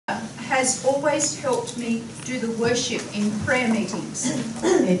has always helped me do the worship in prayer meetings.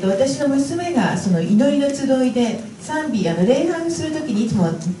 私の娘がその祈りの集いで賛美、礼拝するときにいつ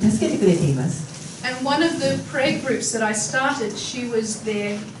も助けてくれています。And one of the prayer groups that I started, she was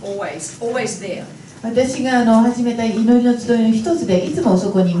there always there. 私が始めた祈りの集いの一つでいつも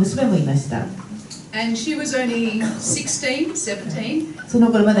そこに娘もいました。And she was only 16, 17. そ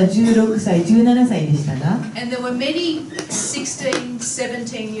の頃まだ16歳、17歳でしたが。And there were many 16,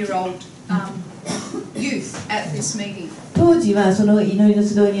 17-year-old youth at this meeting. 当時はその祈りの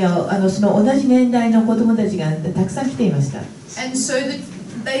集いにはその同じ年代の子供たちがたくさん来ていました。And so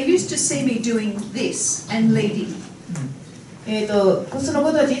they used to see me doing this and leading. その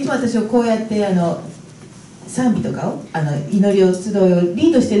子たちいつも私をこうやって賛美とかを祈りを集いをリ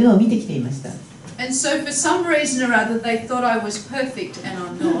ードしているのを見てきていました。And so for some reason or other they thought I was perfect and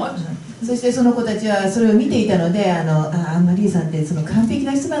I'm not. そしてその子たちはそれを見ていたので、マリーさんってその完璧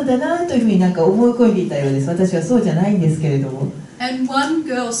な人なんだなというふうになんか思い込んでいたようです。私はそうじゃないんですけれども。And one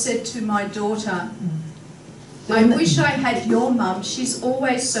girl said to my daughter, I wish I had your mum. She's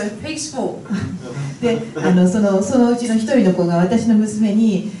always so peaceful. で、そのうちの一人の子が私の娘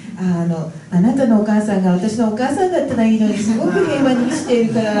に、あなたのお母さんが私のお母さんだったらいいのにすごく平和にしてい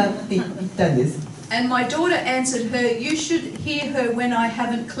るからって言ったんです。And my daughter answered her, "You should hear her when I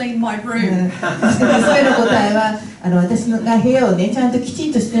haven't cleaned my room." それの答えは、私が部屋をねちゃんときち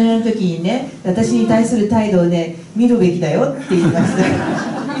んとしてない時にね、私に対する態度をね見るべきだよって言いました。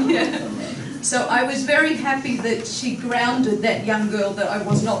Yeah. So I was very happy that she grounded that young girl that I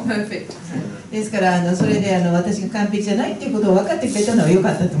was not perfect. ですからそれで私が完璧じゃないっていうことを分かってくれたのは良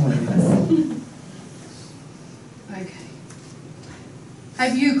かったと思います。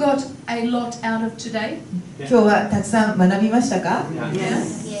Have you got a lot out of today? 今日はたくさん学びましたか？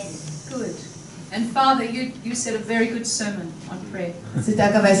 Yes. Yes. Good. And Father, you said a very good sermon on prayer. そして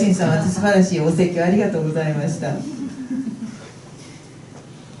赤林さんは素晴らしいお説教ありがとうございました。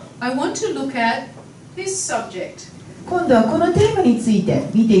I want to look at this subject. 今度はこのテーマについて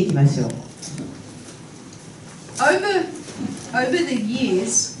見ていきましょう。Over the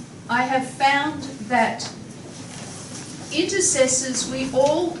years, I have found that intercessors, we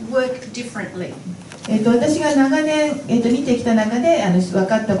all work differently. 私が長年、見てきた中で分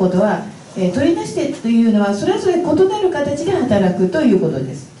かったことは、取りなし手というのはそれぞれ異なる形で働くということ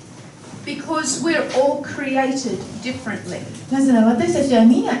です。Because we're all created differently. なぜなら私たちは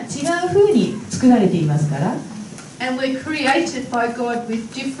みんな違う風に作られていますから。And we're created by God with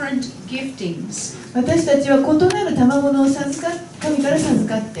different giftings. 私たちは異なる賜物を神から授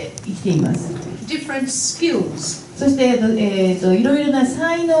かって生きています。Different skills. そして、いろいろな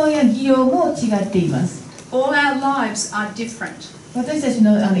才能や技量も違っています。All our lives are different. 私たち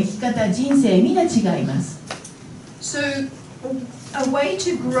の生き方、人生、みんな違います。So, a way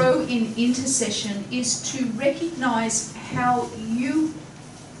to grow in intercession is to recognize how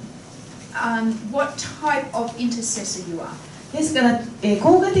what type of intercessor you are. ですから、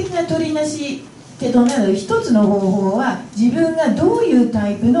効果的な取りなし手となる一つの方法は自分がどういうタ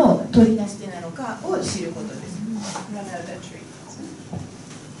イプの取りなし手なのかを知ることです。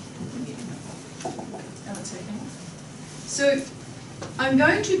So, I'm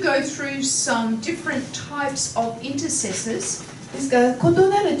going to go through some different types of intercessors. ですから異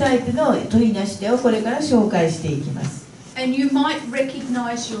なるタイプの取りなし手をこれから紹介していきます。And you might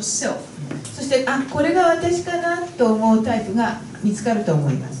recognize yourself. そしてこれが私かなと思うタイプが見つかると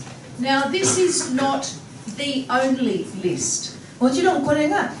思います。Now, this is not the only list. もちろんこれ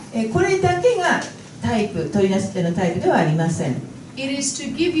だけが取りなし手のタイプではありません。It is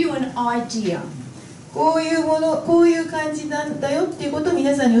to give you an idea. こういう感じなんだよっていうことを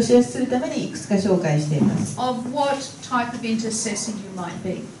皆さんにお知らせするためにいくつか紹介しています。Of what type of intercessor you might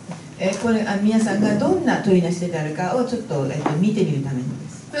be. 皆さんがどんな取りなし手であるかをちょっと見てみるためにで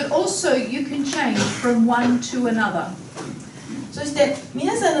す。But also you can change from one to another. そして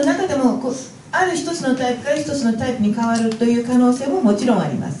皆さんの中でもある一つのタイプから一つのタイプに変わるという可能性ももちろんあ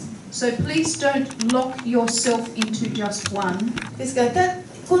ります。So please don't lock yourself into just one. ですから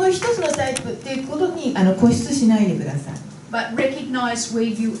この一つのタイプっていうことに固執しないでください。But recognize where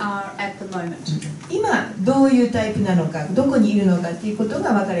you are at the moment. 今どういうタイプなのか、どこにいるのかっていうこと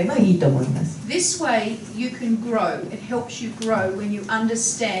が分かればいいと思います。This way you can grow. It helps you grow when you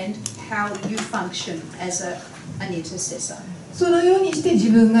understand how you function as an intercessor. そのようにして自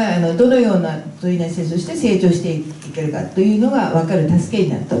分がどのような取りなし手として成長していけるかというのが分かる助けに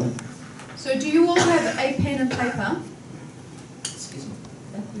なると思います。So do you all have a pen and paper?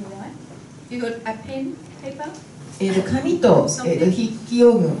 You got a pen, paper? 紙と筆記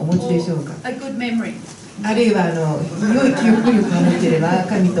用具をお持ちでしょうか。A good memory. あるいは良い記憶力が持っていれば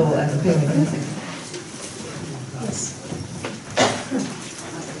神と手を挙げてください。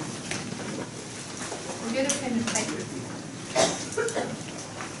Get a pen and paper with you.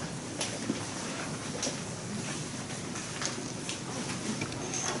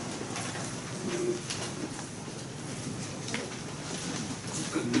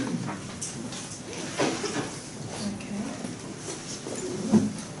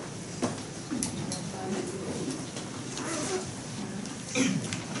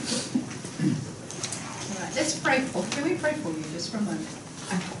 Let's pray for. Can we pray for you just for a moment?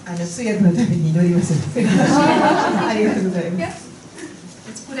 通訳のために祈ります。ありがとうございます。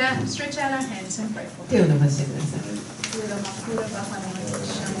Let's stretch out our hands and pray for. 手を伸ばしてください。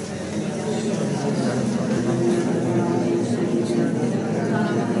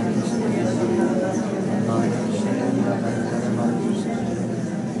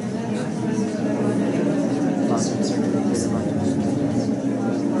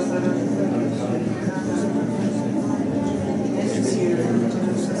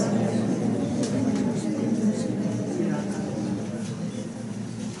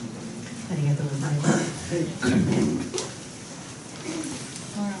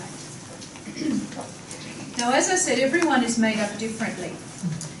Now, as I said, everyone is made up differently.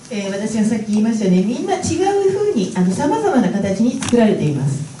 私がさっき言いましたね、みんな違うふうにさまざまな形に作られていま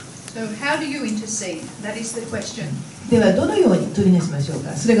す。So, how do you intercede? That is the question. ではどのように取りなしましょう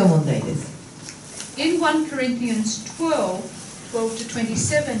か。それが問題です。In 1 Corinthians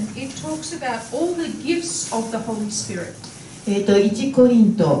 12:27, it talks about all the gifts of the Holy Spirit. 1コリ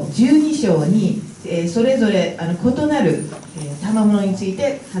ント12章にそれぞれ異なる賜物につい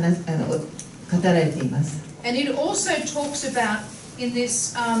て語られています。And it also talks about in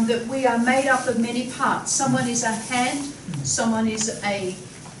this that we are made up of many parts. Someone is a hand, someone is a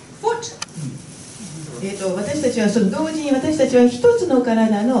foot. 私たちは同時に私たちは一つの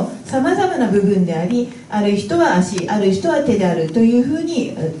体のさまざまな部分であり、ある人は足、ある人は手であるというふう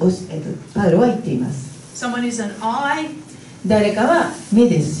にパウロは言っています。Someone is an eye. 誰かは目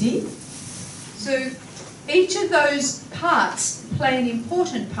ですし。So each of those parts play an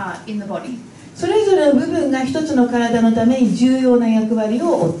important part in the body. それぞれの部分が一つの体のために重要な役割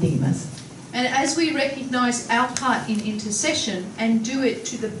を負っています。And as we recognize our part in intercession and do it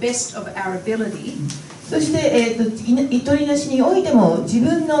to the best of our ability, そして、取りなしにおいても自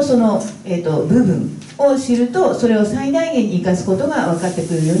分のその、部分を知るとそれを最大限に生かすことが分かって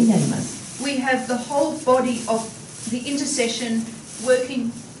くるようになります。we have the whole body of the intercession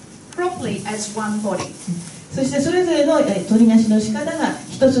working properly as one body. そしてそれぞれの取りなしの仕方が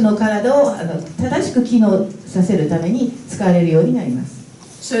一つの体を正しく機能させるために使われるようになります。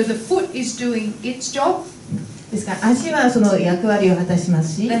So the foot is doing its job. ですから足はその役割を果たしま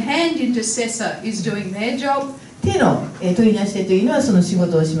すし、 The hand intercessor is doing their job. 手の取りなし手というのはその仕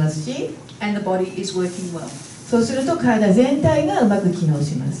事をしますし、 And the body is working well. そうすると体全体がうまく機能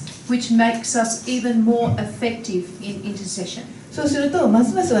します。Which makes us even more effective in intercession. そうするとま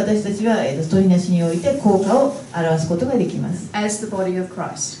すます私たちは取りなしにおいて効果を表すことができます。As the body of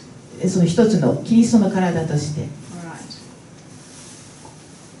Christ. その一つのキリストの体として。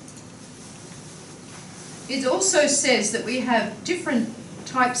It also says that we have different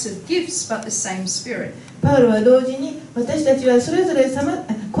types of gifts but the same Spirit. パウロは同時に私たちはそれぞれ異な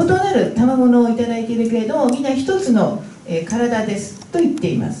る賜物をいただいているけれども、みんな一つの体ですと言って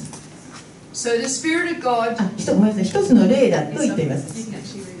います。So the Spirit of God. ごめんなさい、一つの霊だと言っています。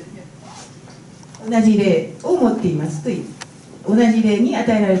同じ霊を持っていますと同じ霊に与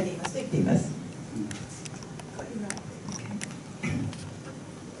えられていますと言っています。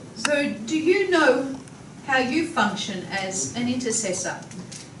So do you know how you function as an intercessor?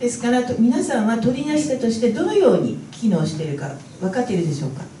 ですから皆さんは取りなし手としてどのように機能しているか分かっているでしょ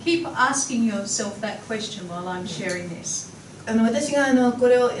うか。 Keep asking yourself that question while I'm sharing this. 私がこ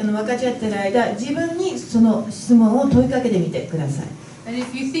れを分かち合っている間、自分にその質問を問いかけてみてください。And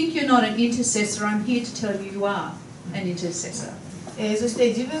if you think you're not an intercessor, I'm here to tell you you are an intercessor. そして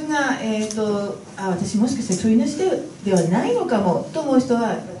自分が、私もしかして取りなし手ではないのかもと思う人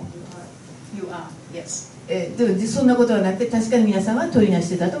は You are, yes. でもそんなことはなくて、確かに皆さんは取りなし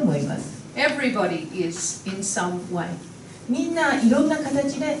手だと思います。 Everybody is in some way. みんないろんな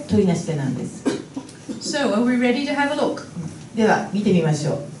形で取りなし手なんです。 So, are we ready to have a look? では見てみまし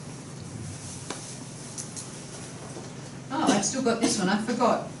ょう。Oh, I've still got this one. I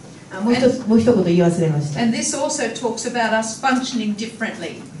forgot. もう一言言い忘れました。 And this also talks about us functioning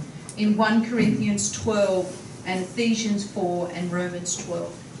differently in 1 Corinthians 12 and Ephesians 4 and Romans 12.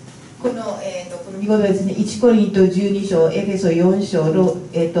 この御言葉ですね、1コリント12章、エフェソ4章、ロ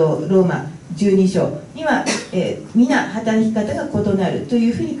ーマ12章には、皆働き方が異なると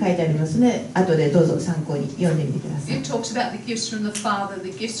いうふうに書いてありますので、後でどうぞ参考に読んでみてください。It talks about the gifts from the Father,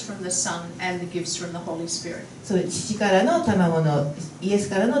 the gifts from the Son, and the gifts from the Holy Spirit. そう、父からの賜物、イエス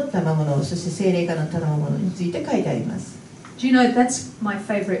からの賜物、そして聖霊からの賜物について書いてあります。Do you know that's my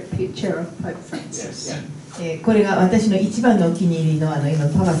favorite picture of Pope Francis? これが私の一番のお気に入りの今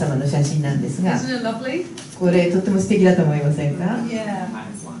パパ様の写真なんですが、 Isn't it lovely? これとっても素敵だと思いませんか？ Yeah.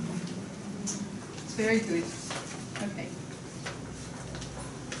 It's very good. Okay.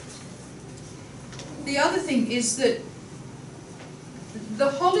 The other thing is that the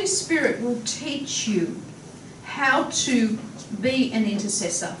Holy Spirit will teach you how to be an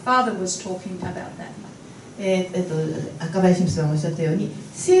intercessor. Father was talking about that. 赤林さんがおっしゃったように、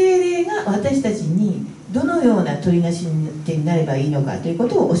聖霊が私たちにどのような取りなし手になればいいのかというこ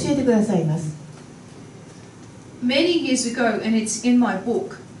とを教えてくださいます。Many years ago, and it's in my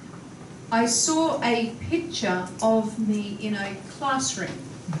book, I saw a picture of me in a classroom.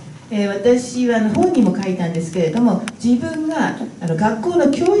 私は本にも書いたんですけれども、自分が学校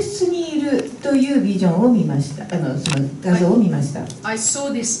の教室にいるというビジョンを見ました。その画像を見ました。I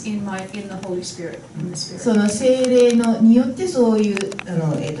saw this in the Holy Spirit, in the Spirit. その聖霊によってそういう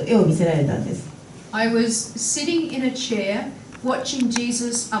絵を見せられたんです。I was sitting in a chair, watching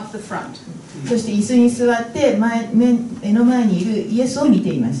Jesus up the front. そして椅子に座って目の前にいるイエスを見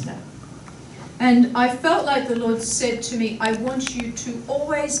ていました。And I felt like the Lord said to me, I want you to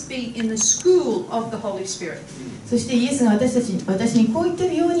always be in the school of the Holy Spirit. そしてイエスが私にこう言って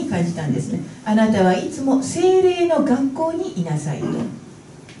るように感じたんですね。あなたはいつも聖霊の学校にいなさいと。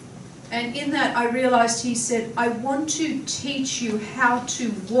And in that I realized he said, I want to teach you how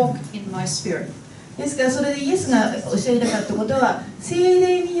to walk in my spirit. ですからそれでイエスがおっしゃりたかったことは、聖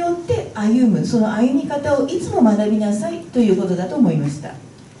霊によって歩む、その歩み方をいつも学びなさいということだと思いました。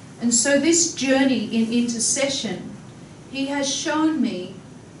And so this journey in intercession, he has shown me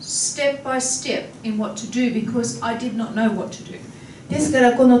step by step in what to do because I did not know what to do. ですか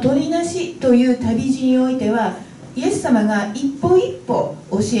らこの取りなしという旅路においては、イエス様が一歩一歩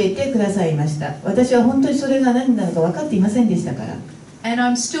教えてくださいました。私は本当にそれが何なのか分かっていませんでしたから。And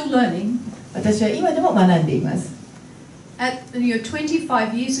I'm still learning. 私は今でも学んでいます。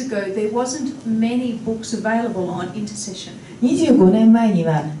25 years ago, there wasn't many books available on intercession. 25年前に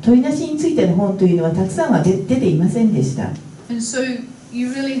は取りなしについての本というのはたくさんは出ていませんでした。And so you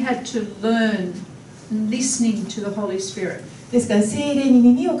really had to learn listening to the Holy Spirit. ですから聖霊に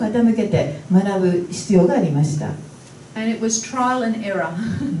耳を傾けて学ぶ必要がありました。And it was trial and error.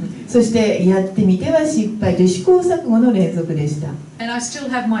 そしてやってみては失敗という試行錯誤の連続でした。And I still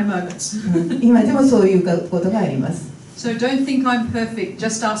have my moments. 今でもそういうことがあります。So don't think I'm perfect,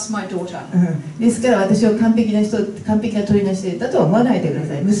 just ask my daughter. ですから私を完璧な取りなしだとは思わないでくだ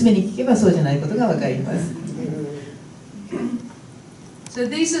さい。娘に聞けばそうじゃないことがわかります。So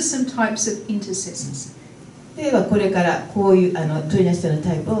these are some types of intercessors. ではこれからこういう取りなしの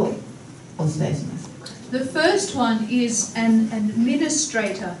タイプをお伝えします。The first one is an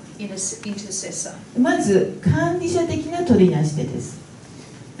administrator intercessor. まず管理者的な取りなし手です。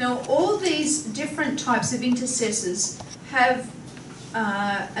Now all these different types of intercessors have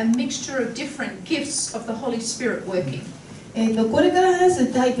a mixture of different gifts of the Holy Spirit working. これから話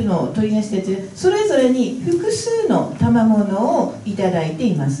すタイプの取りなし手でそれぞれに複数の賜物をいただいて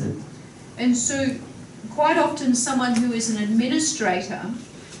います。And so quite often someone who is an administrator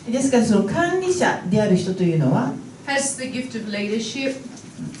ですからその管理者である人というのは has the gift of leadership.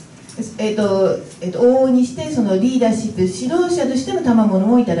 往々にしてそのリーダーシップ指導者としての賜物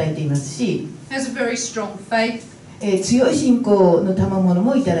もいただいていますし、 Has a very strong faith. 強い信仰の賜物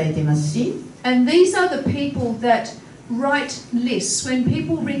もいただいていますし、 And these are the people that write lists. When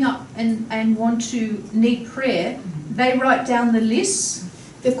people ring up and want to need prayer, they write down the lists.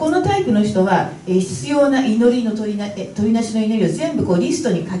 でこのタイプの人は必要な祈りの取りなしの祈りを全部リス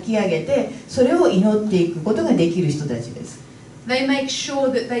トに書き上げてそれを祈っていくことができる人たちです。They make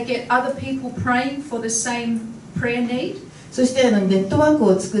sure that they get other people praying for the same prayer need. そしてネットワーク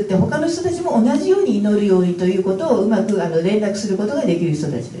を作って他の人たちも同じように祈るようにということをうまく連絡することができる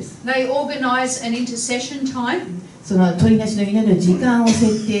人たちです。They organize an intercession time. その取りなしの祈りの時間を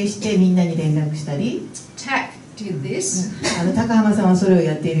設定してみんなに連絡したり。Tack did this. 高浜さんはそれを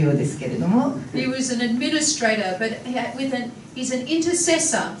やっているようですけれども。He was an administrator, but he's an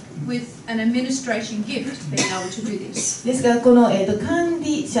intercessor with an administration gift, being able to do this. ですからこの、管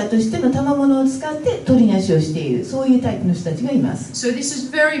理者としての賜物を使って取りなしをしているそういうタイプの人たちがいます。So this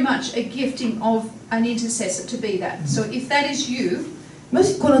is very much a gifting of an intercessor to be that. So if that is you, も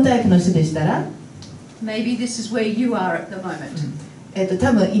しこのタイプの人でしたら、maybe this is where you are at the moment.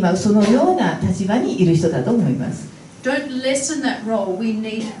 多分今そのような立場にいる人だと思います。Don't lessen that role. We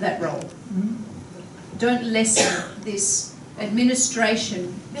need that role. Don't lessen this administration.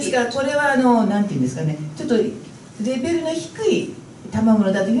 ですからこれはなんていうんですかね、ちょっとレベルの低い賜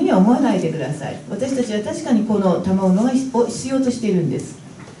物だというふうには思わないでください。私たちは確かにこの賜物を必要としているんです。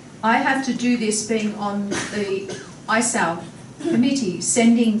I have to do this being on the ISAL committee,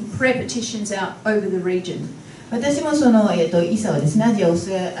 sending prayer petitions out over the region. 私もその、イサはですね、アジア・オ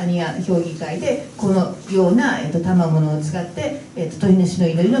セアニア評議会でこのような、賜物を使って、取りなしの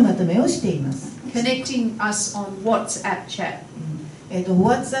祈りのまとめをしています。Connecting us on WhatsApp chat.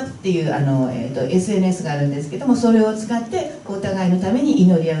 WhatsApp っていうSNS があるんですけども、それを使ってお互いのために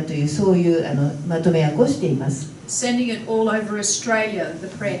祈り合うというそういうまとめ役をしています。Sending it all over Australia, the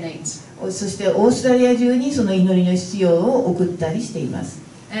prayer needs. そしてオーストラリア中にその祈りの必要を送ったりしています。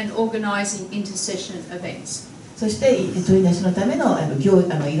And organising intercession events. そして取りなしのためのいろん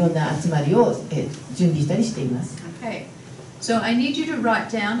な集まりを準備したりしています。Okay. So I need you to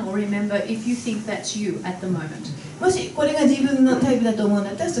write down or remember if you think that's you at the moment. もしこれが自分のタイプだと思うん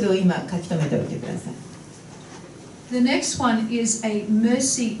だったらそれを今書き留めておいてください。The next one is a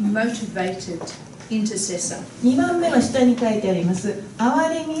mercy motivated intercessor. 2番目は下に書いてあります。憐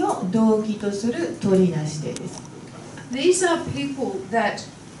れみを動機とする取りなし手です。These are people that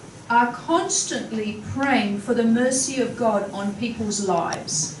are constantly praying for the mercy of God on people's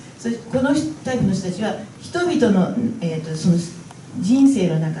lives. このタイプの人たちは人々の、その人生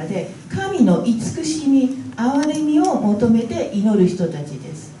の中で神の慈しみ、憐れみを求めて祈る人たち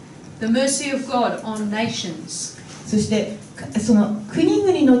です。The mercy of God on nations. そしてその国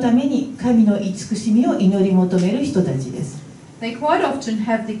々のために神の慈しみを祈り求める人たちです。They quite often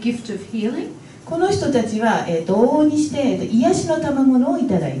have the gift of healing. この人たちは、往々にして、癒しの賜物をい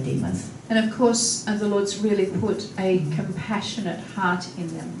ただいています。And of course, the Lord's really put a compassionate heart in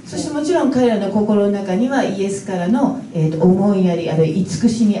them. そしてもちろん彼らの心の中にはイエスからの、思いやり、あるいは慈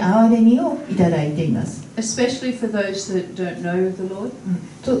しみ、憐れみをいただいています。Especially for those that don't know the Lord.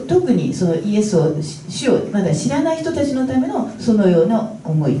 特にそのイエスを、主をまだ知らない人たちのためのそのような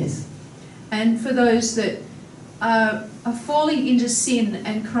思いです。And for those that are falling into sin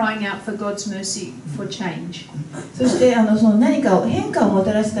and crying out for God's mercy for change. そしてその何かを変化をも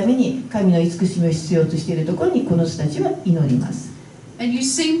たらすために神の慈しみを必要としているところにこの人たちは祈ります。And you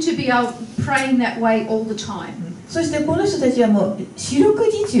seem to be out praying that way all the time. そしてこの人たちはもう四六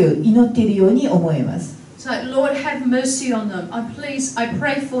時中祈っているように思えます。So Lord, have mercy on them. I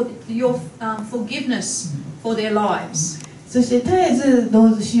pray for your forgiveness for their lives. そして絶えずどう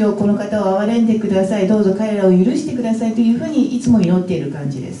ぞ主よこの方を憐れんでください、どうぞ彼らを許してくださいというふうにいつも祈っている感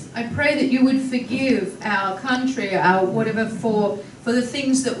じです。I pray that you would forgive our country, our whatever, for the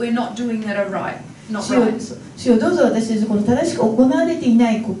things that we're not doing that are right, not right. 主よどうぞ私たちこの正しく行われていな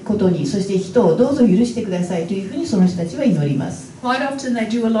いことに、そして人をどうぞ許してくださいというふうにその人たちは祈ります。Quite often they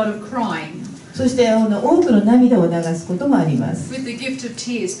do a lot of crying. そして多くの涙を流すこともあります。 With the gift of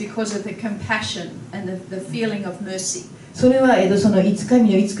tears because of the compassion and the feeling of mercy. それはその神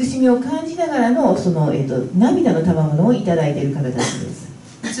の慈しみを感じながらのその涙の賜物をいただいている方たちです。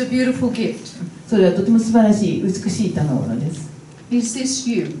It's a beautiful gift. それはとても素晴らしい美しい賜物です。Is this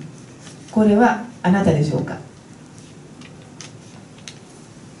you? これはあなたでしょうか。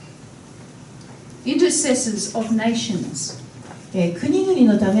Intercessors of nations. 国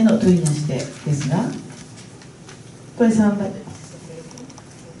々のための取りなし手ですが、これ3番。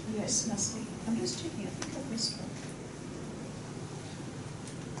Yes, must be. I'm just checking. I think I've missed one.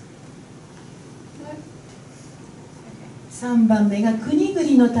 No? Okay. 3番目が国々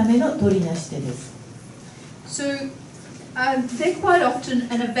のための取りなし手です。So, they're quite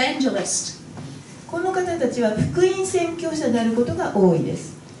often an evangelist. この方たちは福音宣教者であることが多いで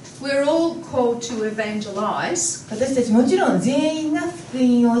す。We're all called to evangelize. 私たちもちろん全員が福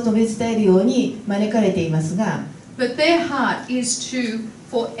音を述べ伝えるように招かれていますが、But their heart is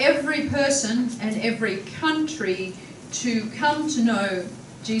for every person and every country to come to know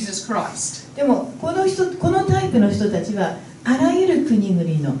Jesus Christ. でもこのタイプの人たちはあらゆる国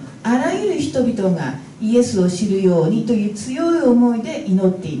々のあらゆる人々がイエスを知るようにという強い思いで祈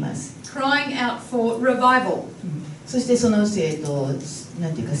っています。Crying out for revival. そしてそのなん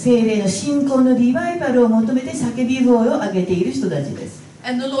ていうか聖霊の信仰のリバイバルを求めて叫び声を上げている人たちです。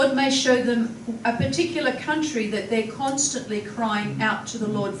And the Lord may show them a particular country that they're constantly crying out to the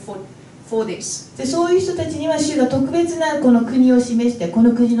Lord for this. でそういう人たちには主が特別なこの国を示して、こ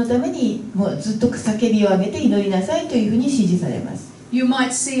の国のためにもうずっと叫びを上げて祈りなさいというふうに指示されます。You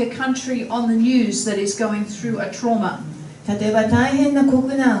might see a country on the news that is going through a trauma. 例えば大変な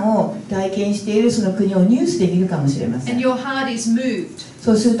国難を体験しているその国をニュースで見るかもしれません。 And your heart is moved.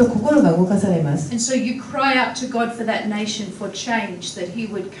 そうすると心が動かされます。 And so you cry out to God for that nation for change, that He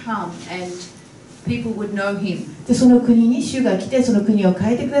would come and people would know Him. でその国に主が来てその国を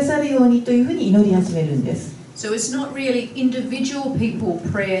変えてくださるようにというふうに祈り始めるんです。 So it's not really individual people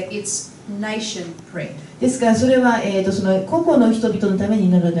prayer, it's nation prayer. ですからそれは、その個々の人々のために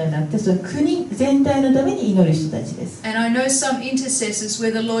祈るのではなくて、その国全体のために祈る人たちです。 And I know some intercessors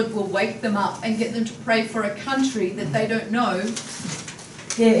where the Lord will wake them up and get them to pray for a country that they don't know.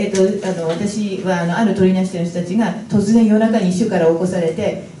 で私はある取りなしている人たちが突然夜中に主から起こされ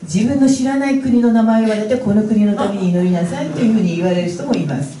て、自分の知らない国の名前を言われて、この国のために祈りなさいというふうに言われる人もい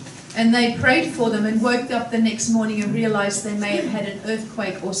ます。 And they prayed for them and woke up the next morning and realized they may have had an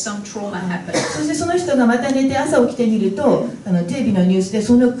earthquake or some trauma happen. そしてその人がまた寝て朝起きてみると、テレビのニュースで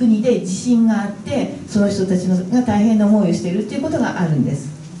その国で地震があって、その人たちが大変な思いをしているということがあるんです。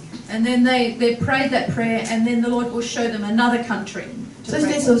 And then they prayed that prayer, and then the Lord will show them another country. そし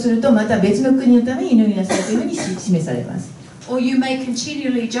てそうするとまた別の国のために祈りなさいというふうに示されます。 Or you may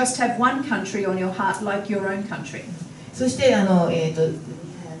continually just have one country on your heart, like your own country. そして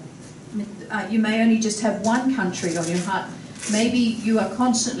You may only just have one country on your heart. Maybe you are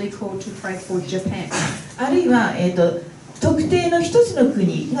constantly called to pray for Japan. あるいは、特定の一つの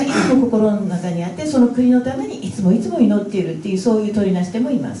国がいつも心の中にあって、その国のためにいつも祈っているっていう、そういう取りなし手も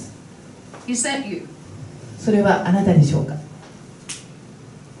います。 Is that you? それはあなたでしょうか。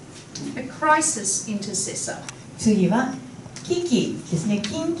 A crisis intercessor. 次は危機ですね。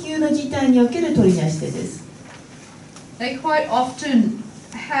緊急の事態における取りなし手です。 They quite often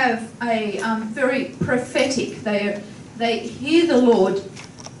have a very prophetic. They hear the Lord,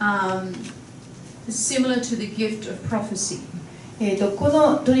 similar to the gift of prophecy. こ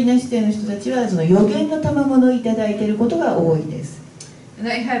の取りなし手の人たちはその予言の賜物をいただいていることが多いです。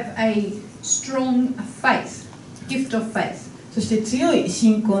 They have a strong faith, gift of faith. そして強い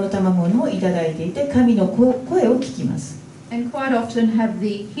信仰の賜物をいただいていて、神の声を聞きます。 And quite often have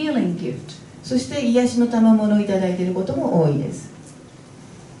the healing gift. そして癒しの賜物をいただいていることも多いです。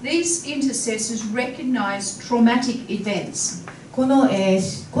 These intercessors recognize traumatic events. この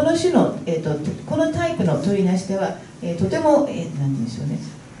種の、このタイプの取りなし手は、とても、なんて言うんでしょうね、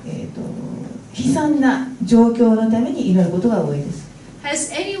悲惨な状況のために祈ることが多いです。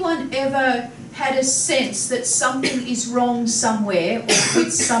 Has anyone ever had a sense that something is wrong somewhere or with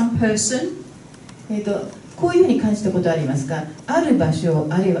some person? こういうふうに感じたことはありますか？ある場所、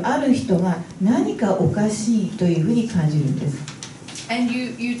あるいはある人が何かおかしいというふうに感じるんです。 And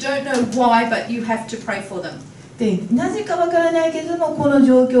you don't know why, but you have to pray for them. で、なぜかわからないけれども、この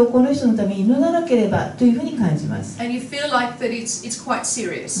状況、この人のために祈らなければというふうに感じます。 And you feel like that it's quite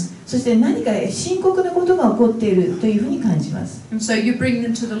serious. そして何か深刻なことが起こっているというふうに感じます。 And so you bring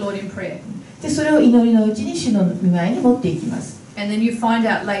them to the Lord in prayer. で、それを祈りのうちに主の御前に持っていきます。 And then you find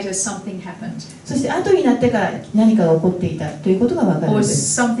out later something happened. そして後になってから何かが起こっていたということがわかるん Or で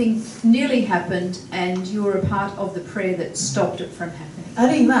す。 something nearly happened and you were a part of the prayer that stopped it from happening. あ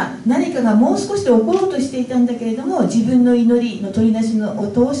るいは何かがもう少しで起ころうとしていたんだけれども、自分の祈りの取りなしを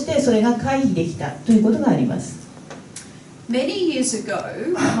通してそれが回避できたということがあります。 Many years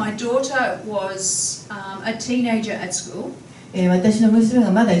ago, my daughter was a teenager at school. 私の娘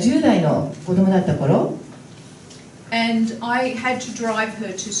がまだ10代の子供だった頃、 And I had to drive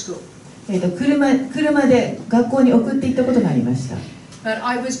her to school. 車で学校に送っていったことがありました。 But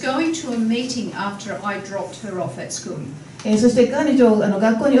I was going to a meeting after I dropped her off at school. そして彼女を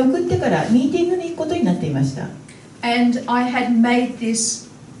学校に送ってからミーティングに行くことになっていました。 And I had made this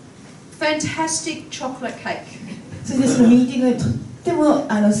fantastic chocolate cake. そしてそのミーティングでとっても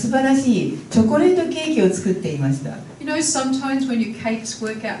素晴らしいチョコレートケーキを作っていました。 You know, sometimes when your cakes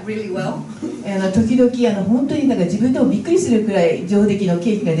work out really well, 時々本当に自分でもびっくりするくらい上出来の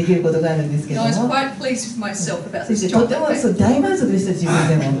ケーキができることがあるんですけ you ど know, も、 I was quite pleased with myself about そし this てとて chocolate も cake. 大満足でした、自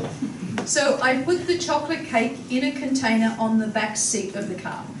分でも。 So I put the chocolate cake in a container on the back seat of the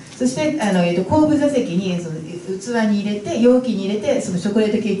car. そして後部座席にその器に入れて、容器に入れて、そのチョコレ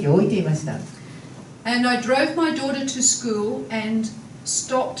ートケーキを置いていました。 And I drove my daughter to school and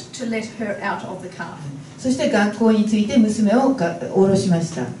stopped to let her out of the car. そして学校に着いて娘を降ろしま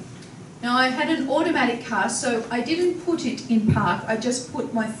した。 Now I had an automatic car, so I didn't put it in park. I just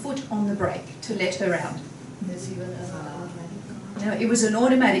put my foot on the brake to let her out. Now it was an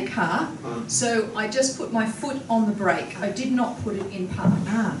automatic car, so I just put my foot on the brake. I did not put it in park.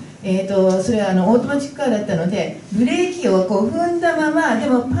 それはオートマチックカーだったので、ブレーキを踏んだまま、で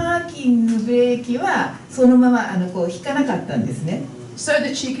もパーキングブレーキはそのまま引かなかったんですね。So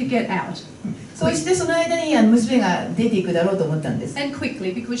that she could get out. そしてその間に娘が出ていくだろうと思ったんです。And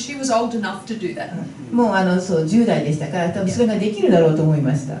quickly, because she was old enough to do that. もうそう10代でしたから、多分それができるだろうと思い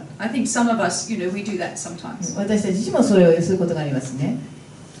ました。I think some of us, we do that sometimes. 私たち自身もそれをすることがありますね。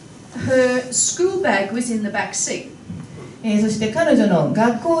Her school bag was in the back seat. そして彼女の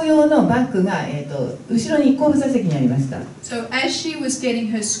学校用のバッグが、後ろに後部座席にありました。So as she was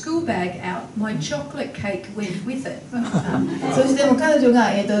getting her school bag out, my chocolate cake went with it. そしても彼女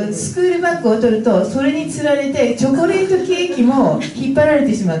が、スクールバッグを取ると、それにつられてチョコレートケーキも引っ張られ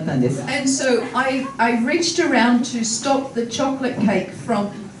てしまったんです。And so I reached around to stop the chocolate cake from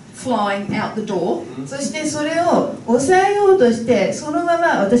flying out the door. そしてそれを抑えようとして、そのま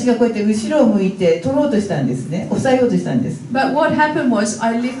ま私がこうやって後ろを向いて取ろうとしたんですね。抑えようとしたんです。But what happened was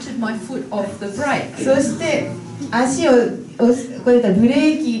I lifted my foot off the brake. そして足をこれブ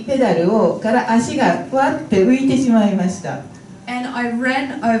レーキペダルから足がふわって浮いてしまいました。And I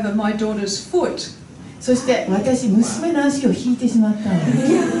ran over my daughter's foot. そして私、娘の足を引いてしまったん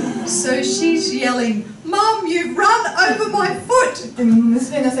です。So she's yelling, "Mom, you've run over my foot!" で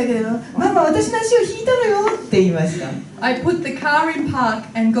娘が叫んで、ママ、私の足を引いたのよって言いました。I put the car in park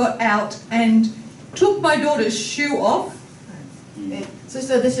and got out and took my daughter's shoe off. そし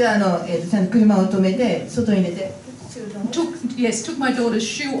て私はちゃんと車を止めて外に出て、took my daughter's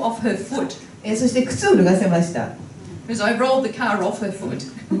shoe off her foot. そして靴を脱がせました。Because I rolled the car off her foot.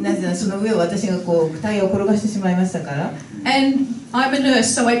 なぜならその上を私がタイヤを転がしてしまいましたから。And I'm a nurse,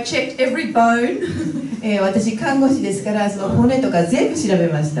 so I checked every bone. 私看護師ですから、その骨とか全部調べ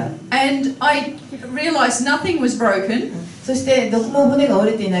ました。And I realized nothing was broken. そしてどこも骨が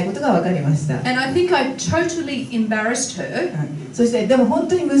折れていないことが分かりました。And I think I totally embarrassed her. そしてでも本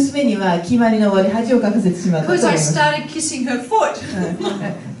当に娘には決まりの終わり恥をかかせてしまったと思い Because ま I す。started kissing her foot.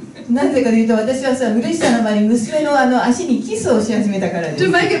 なぜかというと、私は嬉しさの前に娘の足にキスをし始めたからです。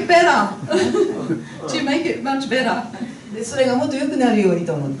To make it better. To make it much better. でそれがもっと良くなるように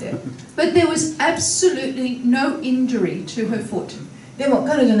と思って。But there was absolutely no injury to her foot. でも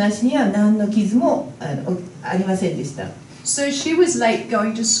彼女の足には何の傷もありませんでした。So she was late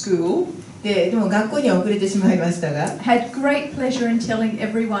going to school. でも学校には遅れてしまいましたが。Had great pleasure in telling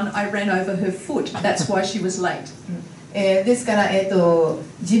everyone I ran over her foot. That's why she was late. ですから、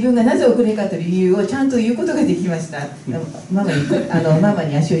自分がなぜ遅れかという理由をちゃんと言うことができました。ママ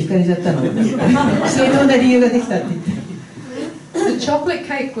に足を引かれちゃったの。正当な理由ができたって言って。The chocolate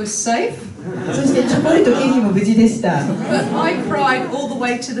cake was safe. そしてチョコレートケーキも無事でした。But I cried all the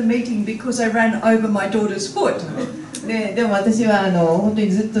way to the meeting because I ran over my daughter's foot. でも私は本当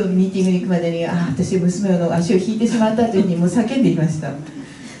にずっとミーティングに行くまでに、私娘の足を引いてしまったというふうにもう叫んでいました。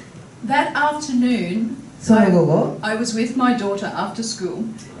That afternoon, その午後、I was with my daughter after school.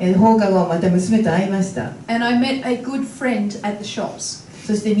 放課後また娘と会いました。And I met a good friend at the shops.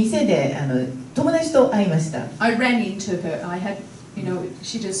 そして店で友達と会いました。I ran into her. I had,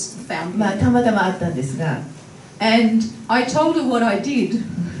 she just found me. たまたま会ったんですが。And I told her what I did.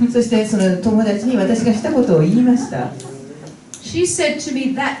 そしてその友達に私がしたことを言いました。She said to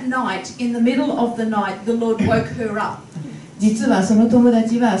me that night, in the middle of the night, the Lord woke her up. 実はその友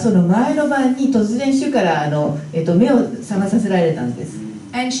達はその前の晩に突然主から目を覚まさせられたんです。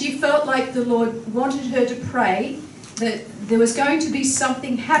And she felt like the Lord wanted her to pray that there was going to be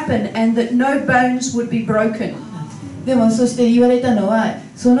something happen and that no bones would be broken. でもそして言われたのは、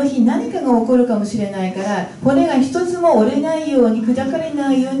その日何かが起こるかもしれないから骨が一つも折れないように砕かれ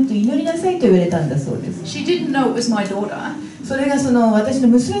ないようにと祈りなさいと言われたんだそうです。She didn't know it was my daughter. それが私の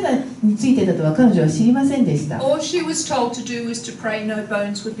娘についてだとは彼女は知りませんでした。All she was told to do was to pray no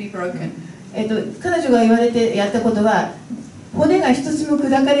bones would be broken. 彼女が言われてやったことは、骨が一つも砕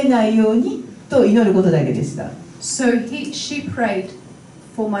かれないようにと祈ることだけでした。So she prayed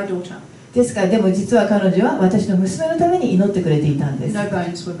for my daughter. ですから、でも実は彼女は私の娘のために祈ってくれていたんです。 No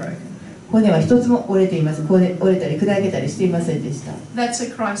bones were broken. 骨は一つも折れていません。折れたり砕けたりしていませんでした。That's a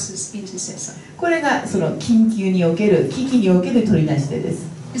crisis intercessor. これがその緊急における、危機における取りなし手です。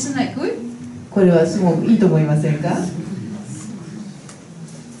Isn't that good? これはすごくいいと思いませんか？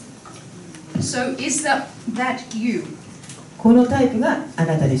 So is that you? このタイプがあ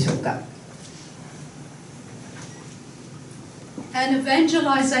なたでしょうか？ An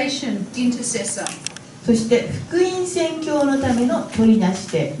evangelization intercessor. そして福音宣教のための取りなし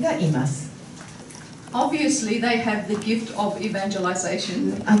手がいます。Obviously, they have the gift of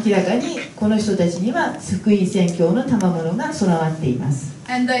evangelization. 明らかにこの人たちには福音宣教の賜物が備わっています。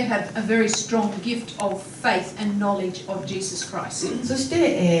And they have a very strong gift of faith and knowledge of Jesus Christ. そし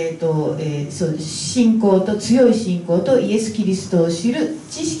て、そう信仰と強い信仰とイエス・キリストを知る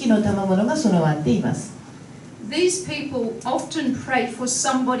知識の賜物が備わっています。these people often pray for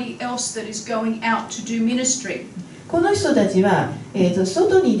somebody else that is going out to do ministry. この人たちは、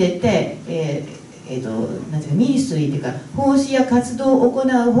外に出て、なんていうかミニストリーというか奉仕や活動を行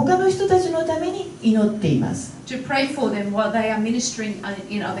う他の人たちのために祈っています。To pray for them while they are ministering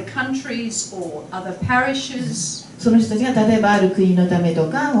in other countries or other parishes. その人たちが例えばある国のためと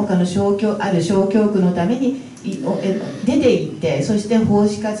か他のある小教区のために出て行って、そして奉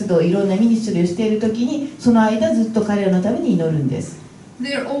仕活動いろんなミニストリーをしているときにその間ずっと彼らのために祈るんです。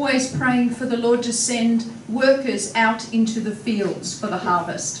They're always praying for the Lord to send workers out into the fields for the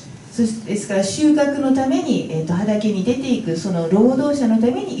harvest. ですから収穫のために、畑に出ていくその労働者のた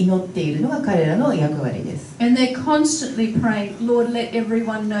めに祈っているのが彼らの役割です。And they're constantly praying, Lord, let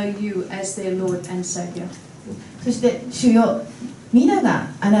everyone know you as their Lord and Savior. そして主よ、皆が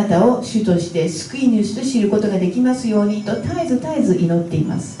あなたを主として救い主と知ることができますようにと絶えず絶えず祈ってい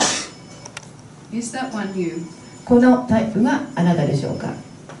ます。Is that one you? このタイプがあなたでしょうか。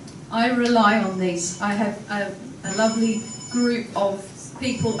 I rely on these. I have a lovely group of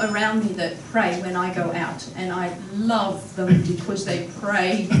people around me that pray when I go out, and I love them because they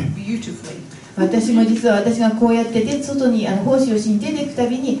pray beautifully. 私も実は私がこうやって外に奉仕をしに出ていくた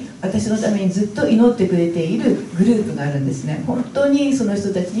びに私のためにずっと祈ってくれているグループがあるんですね。本当にその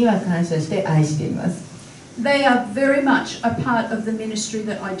人たちには感謝して愛しています。They are very much a part of the ministry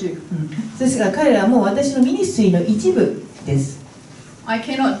that I do. ですが彼らはもう私のミニストリーの一部です。I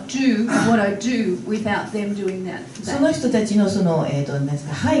cannot do what I do without them doing that. その人たちの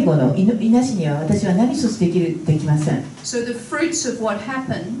背後のいなしには私は何一つできません。So the fruits of what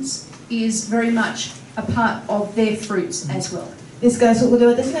happens is very much a part of their fruits as well. ですからそこで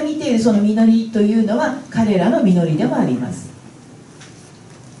私が見ているその実りというのは彼らの実りでもあります。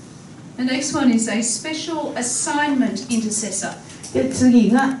The next one is a special assignment intercessor. で次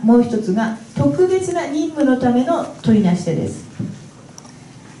がもう一つが特別な任務のための取りなし手です。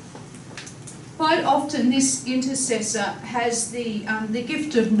Quite often this intercessor has the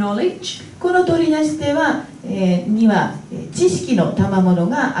gift of knowledge. この取りなし手は、には知識の賜物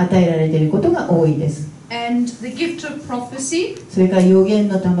が与えられていることが多いです。And the gift of prophecy. それから預言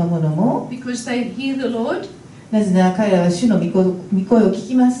の賜物も。Because they hear the Lord. なぜなら彼らは主の御声を聞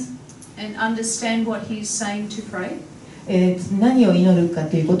きます。And understand what He is saying to pray. 何を祈るか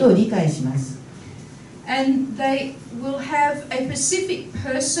ということを理解します。And they will have a specific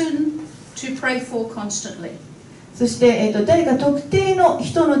person to pray for constantly. そして、誰か特定の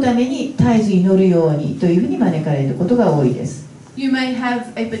人のために絶えず祈るようにというふうに招かれることが多いです。You may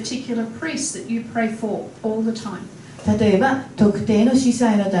have a particular priest that you pray for all the time. 例えば特定の司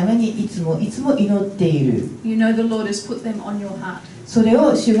祭のためにいつも祈っている。You know the Lord has put them on your heart. それ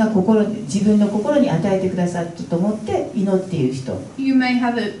を主が自分の心に与えてくださったと思って祈っている人。You may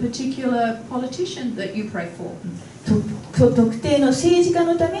have a particular politician that you pray for. 特定の政治家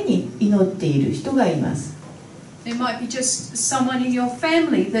のために祈っている人がいます。It might be just someone in your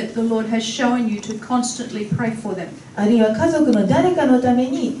family that the Lord has shown you to constantly pray for them. あるいは家族の誰かのため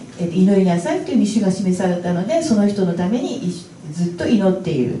に祈りなさいというふうに主が示されたので、その人のためにずっと祈っ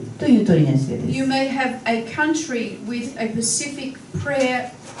ているという取りなし手です。You may have a country with a specific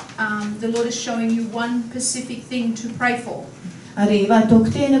prayer. The Lord is showing you one specific thing to pray for. あるいは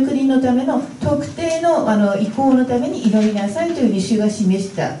特定の国のための特定の意向のために祈りなさいというふうに主が示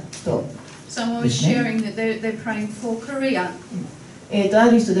した人。Someone was sharing that they're praying for Korea. あ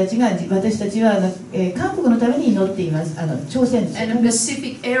る人たちが私たちは韓国のために祈っています。朝鮮です。And a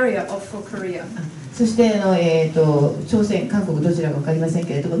specific area for Korea. そして朝鮮、韓国どちらか分かりません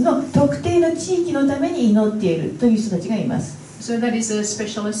けれどもの特定の地域のために祈っているという人たちがいます。So that is a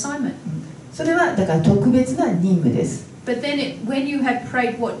special assignment. それはだから特別な任務です。But then when you have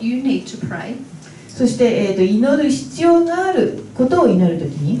prayed what you need to pray, そして、祈る必要があることを祈ると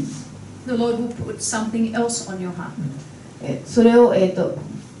きに、the Lord will put something else on your heart. それを、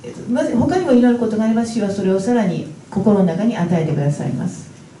まず他にも祈ることがありますしはそれをさらに心の中に与えてくださいます。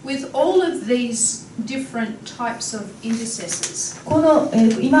With all of these different types of intercessors, この、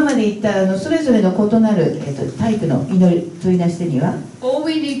今まで言ったそれぞれの異なる、タイプの祈り取りなし手には、all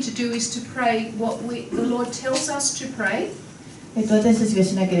we need to do is to pray what the Lord tells us to pray. 私たちが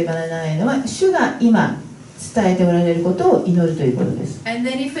しなければならないのは主が今伝えておられることを祈るということです。And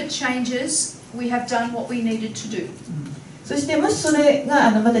then if it changes, we have done what we needed to do. そしてもしそれ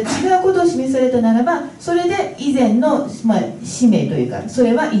がまた違うことを示されたならば、それで以前の、使命というか、そ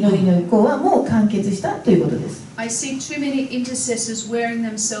れは祈りの意向はもう完結したということです。I see too many intercessors wearing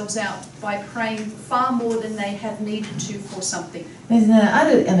themselves out by praying far more than they have needed to for something. あ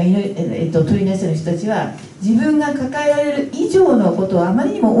る取りなしの人たちは自分が抱えられる以上のことをあま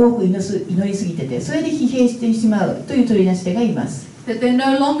りにも多く祈りすぎてて、それで疲弊してしまうという取りなし手がいます。That they're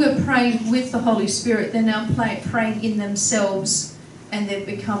no longer praying with the Holy Spirit, they're now praying in themselves, and they've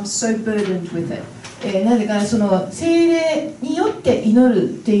become so burdened with it. なぜかその聖霊によって祈る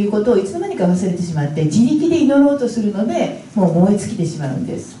っていうことをいつの間にか忘れてしまって自力で祈ろうとするのでもう燃え尽きてしまうん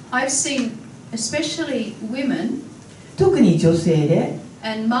です。I've seen, especially women 特に女性で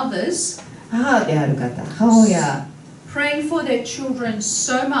and mothers 母である方、母親 praying for their children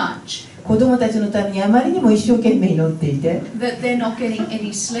so much 子供たちのためにあまりにも一生懸命祈っていて that they're not getting any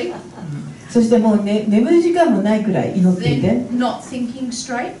sleep, そしてもう、眠る時間もないくらい祈っていて they're not thinking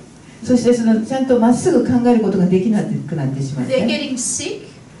straight, そしてちゃんとまっすぐ考えることができなくなってしまっ they're て getting sick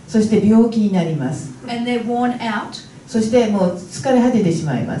そして病気になります。 and they're worn out そしてもう疲れ果ててし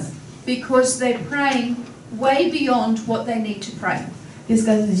まいます。 because they're praying way beyond what they need to pray. です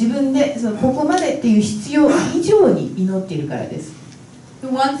から自分でここまでっていう必要以上に祈っているからです。 The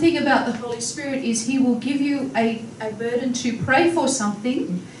one thing about the Holy Spirit is He will give you a burden to pray for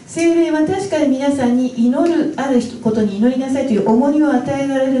something. 聖霊は確かに皆さんに祈るあることに祈りなさいという重荷を与え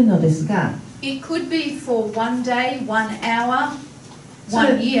られるのですが、It could be for one day, 1 hour,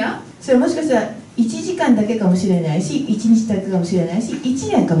 1 year. それもしかしたら1時間だけかもしれないし、1日だけかもしれないし、1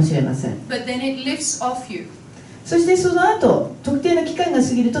年かもしれません。 But then it lifts off you. そしてその後、特定の期間が過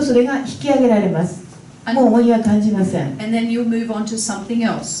ぎるとそれが引き上げられます。もう重荷は感じません。 And then you'll move on to something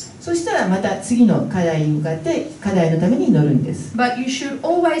else. そしたらまた次の課題に向かって課題のために祈るんです。But you should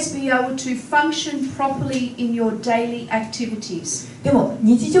always be able to function properly in your daily activities. でも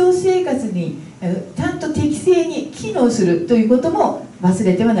日常生活にちゃんと適正に機能するということも忘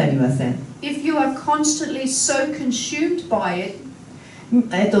れてはなりません。If you are constantly so consumed by it,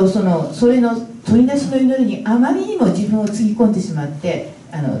 それの取り出しの祈りにあまりにも自分をつぎ込んでしまって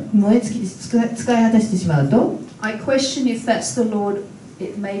燃え尽きて使い果たしてしまうと I question if that's the Lord,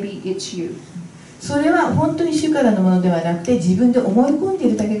 maybe it's you. それは本当に主からのものではなくて自分で思い込んで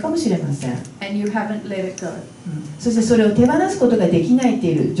いるだけかもしれません。 And you haven't let it go. そしてそれを手放すことができないと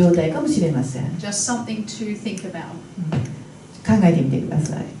いう状態かもしれません。 Just something to think about. 考えてみてくだ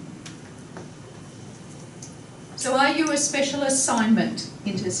さい。 So are you a special assignment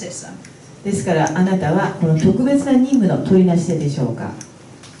intercessor? ですからあなたはこの特別な任務の取りなし手でしょうか。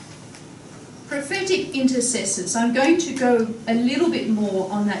 Prophetic intercessors. I'm going to go a little bit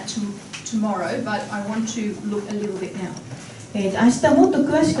more on that tomorrow, but I want to look a little bit now. 明日もっと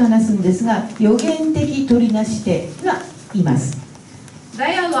詳しく話すんですが、予言的取りなし手がいます。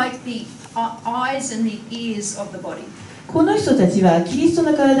 They are like the eyes and the ears of the body. この人たちはキリスト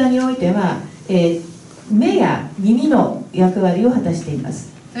の体においては、目や耳の役割を果たしていま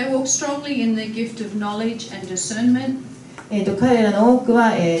す。 They walk strongly in the gift of knowledge and discernment. 彼らの多く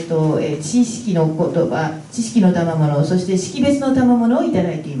は、知識の言葉、知識の賜物、そして識別の賜物をいた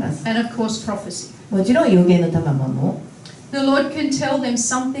だいています。 And of course prophecy. もちろん予言の賜物を。 The Lord can tell them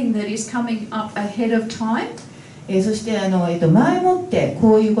something that is coming up ahead of time. そして前もって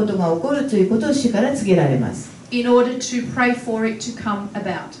こういうことが起こるということを主から告げられます。 In order to pray for it to come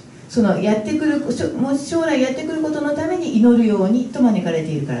about. そのやってくる将来やってくることのために祈るようにと招かれ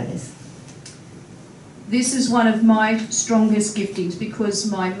ているからです。 This is one of my strongest giftings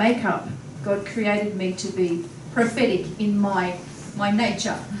because my makeup, God created me to be prophetic in my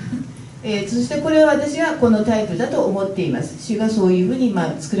nature. そしてこれは私はこのタイプだと思っています。主がそういうふうに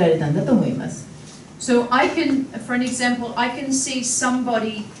作られたんだと思います。 So I can, for an example, I can see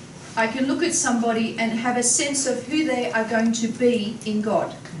somebody, I can look at somebody and have a sense of who they are going to be in God.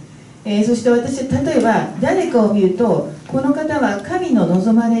 そして私は例えば誰かを見るとこの方は神の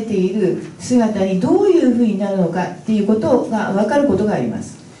望まれている姿にどういうふうになるのかっていうことが分かることがありま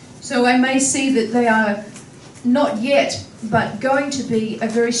す。 So I may see that they are not yet, but going to be a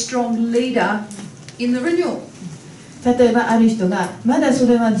very strong leader in the renewal. 例えばある人がまだそ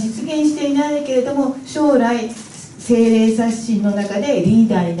れは実現していないけれども将来聖霊刷新の中でリー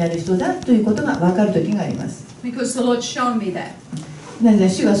ダーになる人だということが分かる時があります。 Because the Lord's shown me that. なので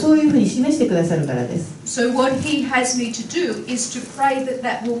主がそういうふうに示してくださるからです。 So what He has me to do is to pray that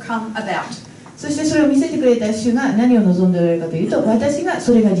that will come about. そしてそれを見せてくれた主が何を望んでおられるかというと私が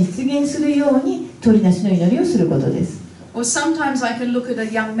それが実現するように取りなしの祈りをすることです。 Or sometimes I can look at a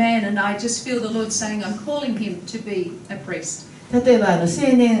young man and I just feel the Lord saying, I'm calling him to be a priest. 例えばある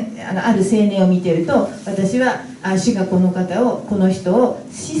青年を見ていると私は主がこの方をこの人を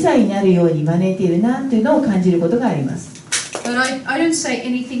司祭になるように招いているなというのを感じることがあります。But I don't say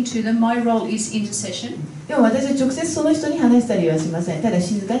anything to them. My role is intercession. でも私は直接その人に話したりはしません。ただ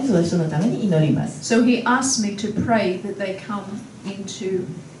静かにその人のために祈ります。So he asked me to pray that they come into,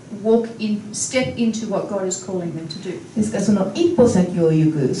 step into what God is calling them to do. ですからその一歩先を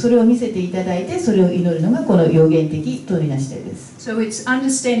行く、それを見せていただいて、それを祈るのがこの予言的取りなし手です。So it's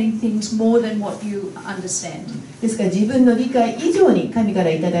understanding things more than what you understand. ですから自分の理解以上に神か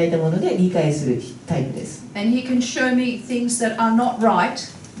らいただいたもので理解するタイプです。And he can show me things that are not right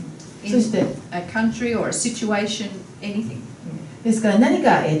in a country or a situation, anything. ですから何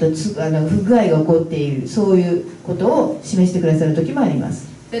か、不具合が起こっている、そういうことを示してくださる時もあります。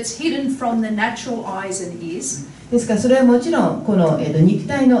That's hidden from the natural eyes and ears. ですからそれはもちろんこの、肉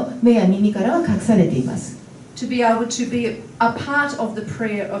体の目や耳からは隠されています。To be able to be a part of the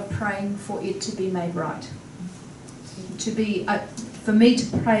prayer of praying for it to be made right. To be for me to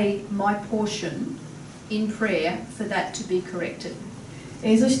pray my portion in prayer for that to be corrected.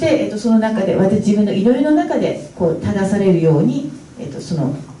 そして、その中で自分の祈りの中でこう正されるように、そ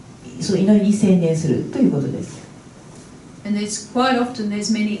の祈りに専念するということです。And there's quite often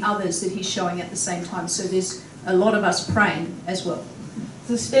there's many others that he's showing at the same time. So there's a lot of us praying as well.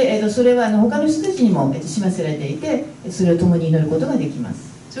 そして、それは他の人たちにも示されていて、それを共に祈ることができます。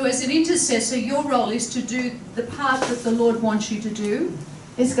So as an intercessor, your role is to do the part that the Lord wants you to do.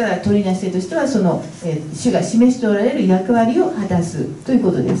 ですから取りなし手としてはその、主が示しておられる役割を果たすという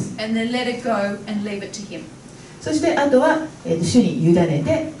ことです。And then let it go and leave it to him. そしてあとは、主に委ね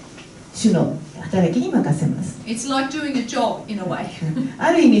て主の働きに任せます。It's like doing a job in a way.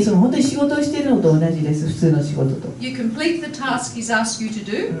 ある意味その本当に仕事をしているのと同じです。普通の仕事と。You complete the task he's asked you to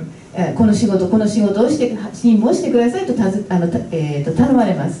do. この仕事をして任務をしてくださいと頼ま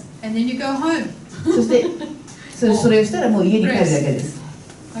れます。And then you go home. そしてそれをしたらもう家に帰るだけです。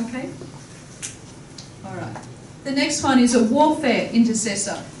Okay. All right. The next one is a warfare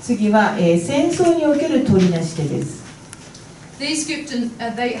intercessor. 次は、戦争における取りなし手です。These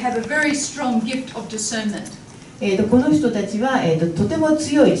they have a very strong gift of discernment. この人たちは、とても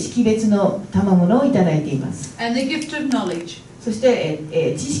強い識別の賜物をいただいています。And the gift of knowledge. そし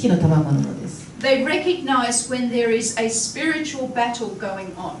て、知識の賜物です。They recognize when there is a spiritual battle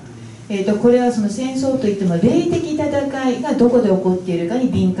going on. これはその戦争といっても霊的戦いがどこで起こっているかに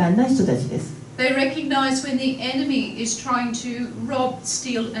敏感な人たちです。They recognize when the enemy is trying to rob,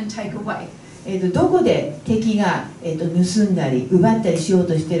 steal, and take away. どこで敵が、盗んだり奪ったりしよう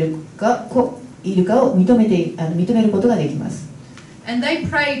としているかを認めることができます。And they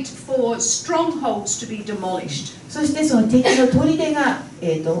prayed for strongholds to be demolished. そしてその敵の砦が、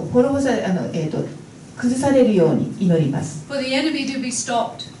崩されるように祈ります。For the enemy to be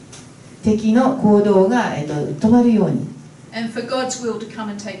stopped. 敵の行動が、止まるように。And for God's will to come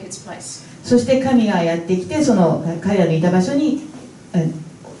and take its place. そして神がやってきてその彼らのいた場所に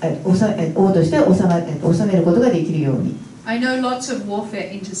王として収めることができるように。I know lots of warfare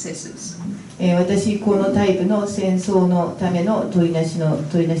intercessors. 私このタイプの戦争のための取りなし手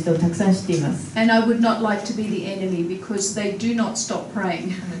をたくさん知っています。And I would not like to be the enemy because they do not stop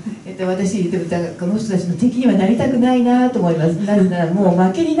praying. 私この人たちの敵にはなりたくないなと思います。なぜならもう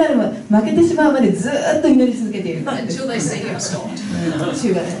負けてしまうまでずっと祈り続けている。Until they say you've stopped.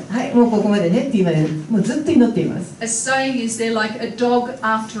 主がね、はい、もうここまでねっていうまでもうずっと祈っています。A saying is they're like a dog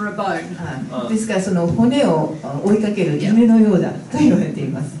after a bone. ですからその骨を追いかける犬のようだと言われてい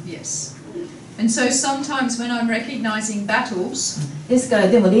ます。Yes. And so sometimes when I'm recognizing battles, ですから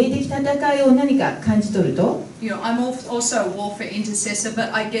でも霊的戦いを何か感じ取ると、I'm also a warfare intercessor,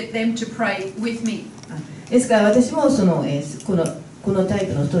 but I get them to pray with me. ですから私もそのこのタイ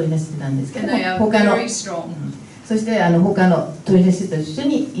プの取りなし手なんですけども、他のそして他の取りなし手と一緒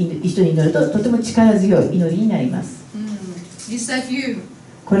に祈るととても力強い祈りになります。Is that you?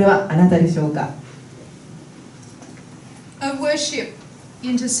 これはあなたでしょうか。A worship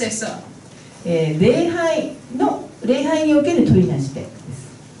intercessor. 礼拝における取りなし手です。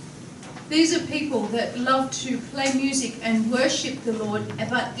These are people that love to play music and worship the Lord,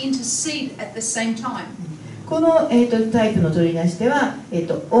 but intercede at the same time. この、タイプの取りなし手は、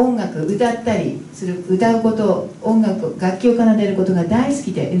音楽歌ったりする歌うこと楽器を奏でることが大好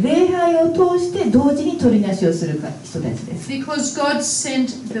きで礼拝を通して同時に取りなしをする人たちです。Because God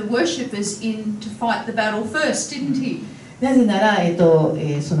sent the worshippers in to fight the battle first, didn't He? なぜなら、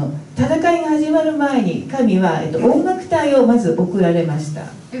その戦いが始まる前に神は、音楽隊をまず送られました。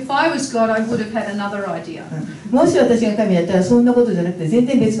If I was God, I would have had another idea. もし私が神だったらそんなことじゃなくて全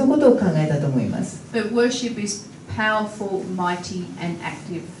然別のことを考えたと思います。But worship is powerful, mighty, and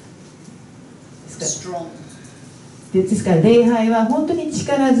active. Strong. ですから礼拝は本当に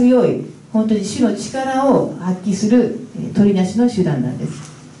力強い、本当に主の力を発揮する取りなしの手段なんで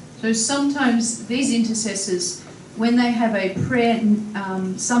す。So sometimes these intercessors, when they have a prayer,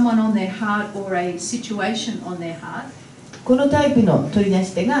 someone on their heart or a situation on their heart, このタイプの取りな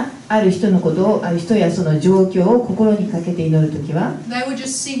し手がある人のことを、ある人やその状況を心にかけて祈るときは、they would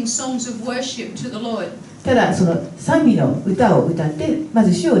just sing songs of worship to the Lord. ただその賛美の歌を歌ってま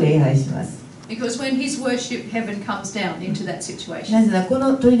ず主を礼拝します。Because when His worship, heaven comes down into that situation. なぜならこ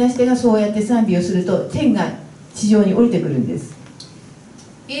の取りなし手がそうやって賛美をすると天が地上に降りてくるんです。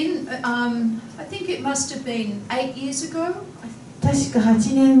In, I think it must have been 8 years ago. 確か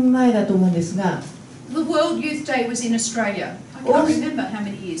8年前だと思うんですが、The World Youth Day was in Australia. I can't remember how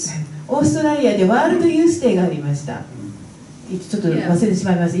many years. オーストラリアでワールドユースデーがありました。ちょっと忘れてし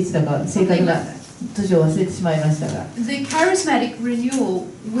まいます。いつだか正確な年を忘れてしまいましたが。The charismatic renewal,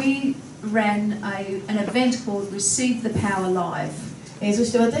 we ran an event called Receive the Power Live. そ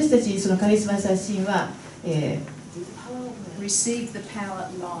して私たちそのカリスマ刷新は、Receive the Power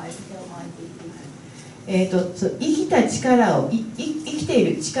Live. 生きた力を生きて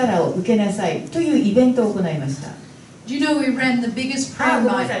いる力を受けなさいというイベントを行いました。Do you know we ran the biggest prayer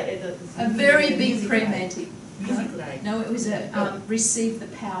night, a very big prayer meeting. No, it was a Receive the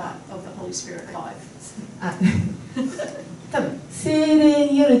Power of the Holy Spirit Live. 多分聖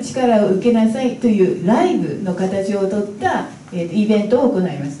霊による力を受けなさいというライブの形をとった、イベントを行い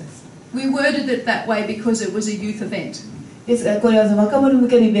ました。We worded it that way because it was a youth event. ですからこれは若者向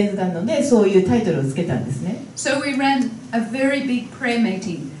けのイベントなのでそういうタイトルをつけたんですね。So we ran a very big prayer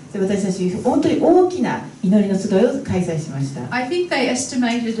meeting. 私たち本当に大きな祈りの集いを開催しました。I think they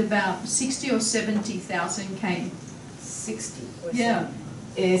estimated about 60 or 70,000 came. 60? Yeah.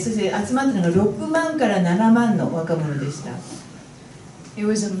 そして集まったのが6万から7万の若者でした。It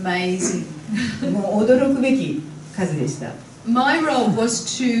was amazing. もう驚くべき数でした。My role was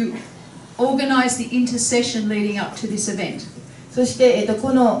to organize the intercession leading up to this event. そして、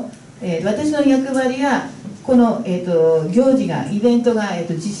この、私の役割はこの、行事がイベントが、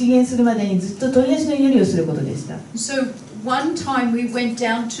実現するまでにずっと取り出しの祈りをすることでした。So one time we went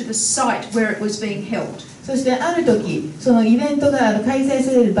down to the site where it was being held. そしてある時そのイベントが開催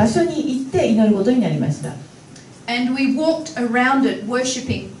される場所に行って祈ることになりました。And we walked around it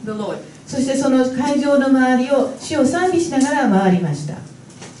worshiping the Lord. そしてその会場の周りを主を賛美しながら回りました。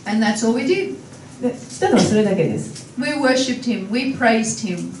And that's all we did. したのはそれだけです。We worshipped Him, we praised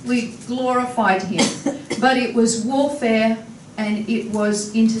Him, we glorified Him. But it was warfare and it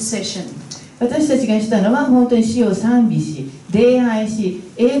was intercession. 私たちがしたのは本当に主を賛美し、礼拝し、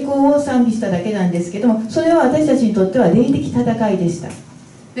栄光を賛美しただけなんですけども、それは私たちにとっては霊的戦いでした。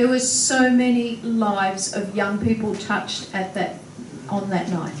There were so many lives of young people touched on that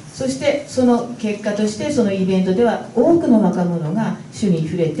night. そしてその結果としてそのイベントでは多くの若者が主に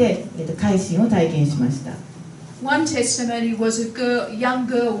触れて改心を体験しました。One testimony was young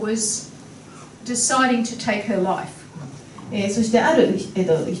girl was deciding to take her life. そしてある、一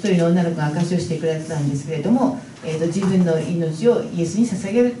人の女の子が証しをしてくれたんですけれども、自分の命をイエスに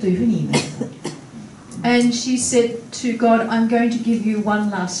捧げるというふうに言いました。And she said to God, I'm going to give you one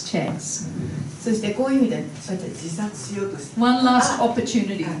last chance. そしてこういう意味で自殺しようとして One last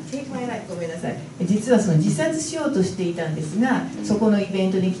opportunity. ごめんなさい。実はその自殺しようとしていたんですが、そこのイベ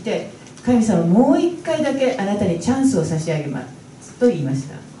ントに来て神様もう一回だけあなたにチャンスを差し上げますと言いまし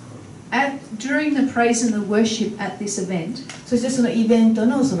た。During the praise and the worship at this event, そしてそのイベント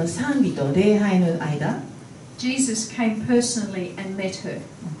のその賛美と礼拝の間、Jesus came personally and met her.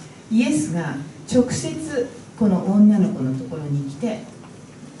 イエスが直接この女の子のところに来て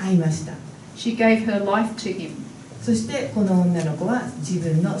会いました。She gave her life to him. そしてこの女の子は自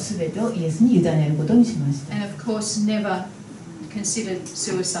分のすべてをイエスに委ねることにしました。And of course, never considered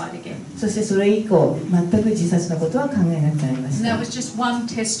suicide again. そしてそれ以降全く自殺のことは考えなくなりまし And た。 that was just one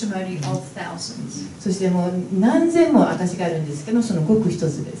testimony of thousands. そしてもう何千も証があるんですけど、そのごく一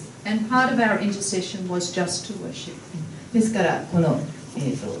つです。And part of our intercession was just to worship. ですからこの、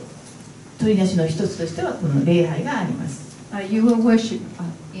取り出しの一つとしてはこの礼拝があります。You will worship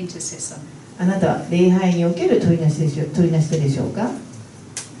intercessor. あなたは礼拝における取り出し手でしょうか。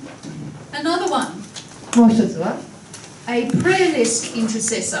 Another one, もう一つは a prayer list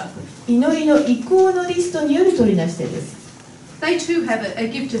intercessor. 祈りの意向のリストによる取り出し手です。 They too have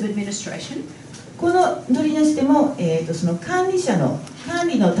a gift of administration. この取り出し手も、その管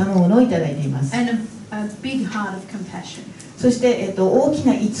理の賜物をいただいています。 And a big heart of compassion. そして、大き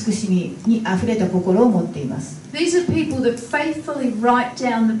な慈しみにあふれた心を持っています。 These are people that faithfully write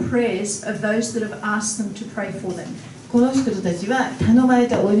down the prayers of those that have asked them to pray for them. この人たちは頼まれ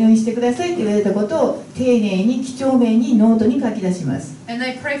たお祈りしてくださいと言われたことを丁寧に几帳面にノートに書き出します。And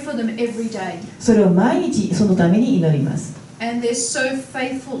they pray for them every day. それを毎日そのために祈ります。And they're so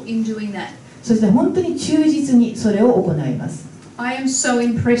faithful in doing that. そして本当に忠実にそれを行います。I am so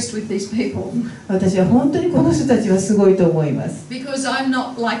impressed with these people. 私は本当にこの人たちはすごいと思います。Because I'm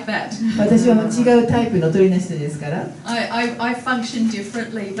not like that. 私は違うタイプの取りなし手ですから。I function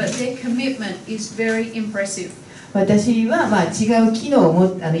differently, but their commitment is very impressive. 私は違う機能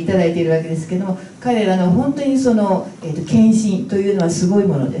をいただいているわけですけども、彼らの本当にその、献身というのはすごい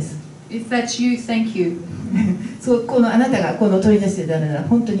ものです。If that's you, thank you. そうこのあなたがこの取りなし手であるなら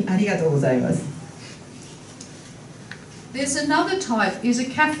本当にありがとうございます。There's another type, is a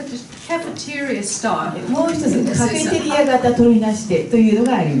cafeteria style. もう一つカフェテリア型取りなし手という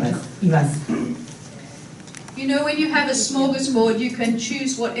のがあります。You know, when you have a smorgasbord, you can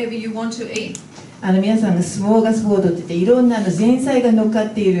choose whatever you want to eat. 皆さんがスモーガスボードって言っていろんな前菜が乗っか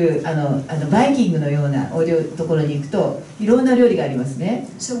っているバイキングのようなところに行くといろんな料理がありますね。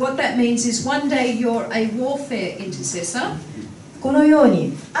So what that means is one day you're a warfare intercessor. このよう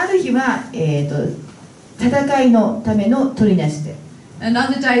にある日は、戦いのための取りなし手。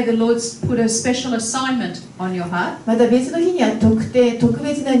Another day the Lord's put a special assignment on your heart. また別の日には特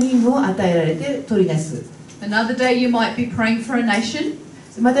別な任務を与えられて取りなす。Another day you might be praying for a nation.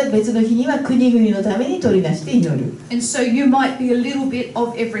 また別の日には国々のために取りなして祈る。And so you might be a little bit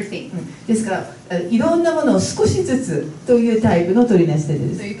of everything. ですからいろんなものを少しずつというタイプの取りなし手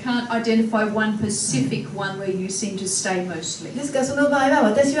です。So you can't identify one specific one where you seem to stay mostly. ですからその場合は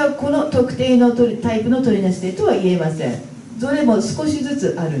私はこの特定のタイプの取りなし手とは言えません。どれも少しず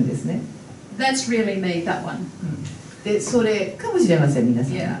つあるんですね。That's really me, that one. でそれかもしれません皆さ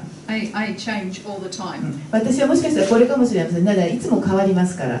ん。Yeah, I change all the time. 私はもしかしたらこれかもしれません。だからいつも変わりま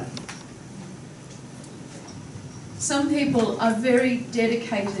すから。Some people are very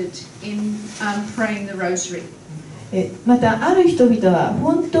dedicated in praying the rosary. またある人々は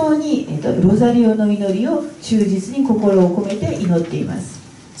本当に、ロザリオの祈りを忠実に心を込めて祈っています。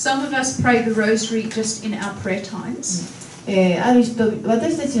Some of us pray the rosary just in our prayer times. ある人、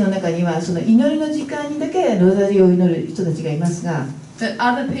私たちの中にはその祈りの時間にだけロザリオを祈る人たちがいますが、But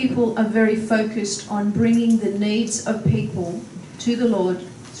other people are very focused on bringing the needs of people to the Lord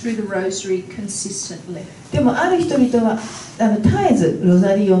through the rosary consistently. でもある人々は絶えずロ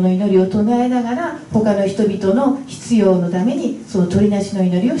ザリオの祈りを唱えながら他の人々の必要のためにその取りなしの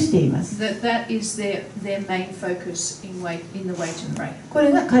祈りをしています。That is their main focus in the way to pray. こ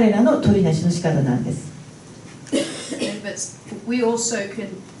れが彼らの取りなしの仕方なんです。But we also can,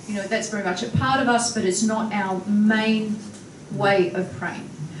 you know, that's very much a part of us, but it's not our main way of praying.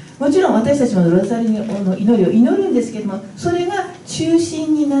 もちろん私たちもロザリオの祈りを祈るんですけども、それが中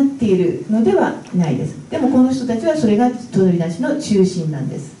心になっているのではないです。でもこの人たちはそれが取りなしの中心なん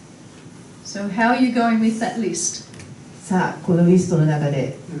です。So how are you going with that list? さあこのリストの中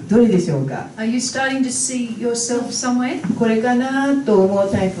でどれでしょうか。 Are you starting to see yourself somewhere? これかなと思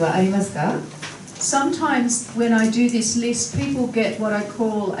うタイプはありますか？ Sometimes when I do this list, people get what I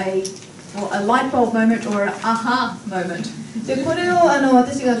call a light bulb moment or an aha moment. でこれを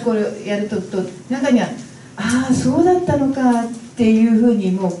私がこれをやると中にはああそうだったのかっていうふうに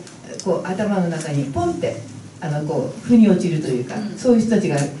もうこう頭の中にポンってこう腑に落ちるというか、そういう人たち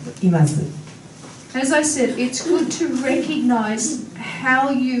がいます。As I said, it's good to recognize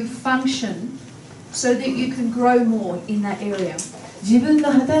how you function so that you can grow more in that area. 自分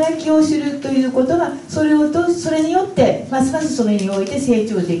の働きを知るということはそれによってますますそれにおいて成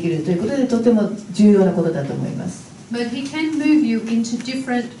長できるということでとても重要なことだと思います。But he can move you into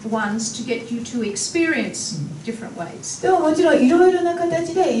different ones to get you to experience different ways. でももちろんいろいろな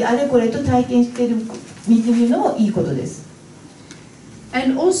形であれこれと体験している見てみるのもいいことです。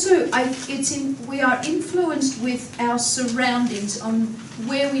And also, we are influenced with our surroundings on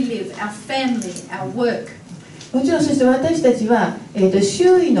where we live, our family, our work. もちろんそして私たちは、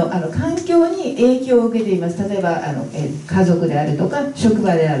周囲の環境に影響を受けています。例えば家族であるとか職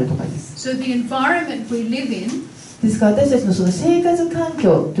場であるとかです。So the environment we live in ですから私たちのその生活環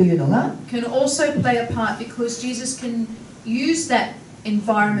境というのが can also play a part because Jesus can use that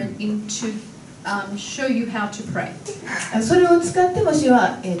environment to show you how to pray. それを使っても主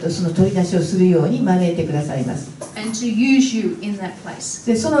は、その取り出しをするように招いてくださいます。And to use you in that place.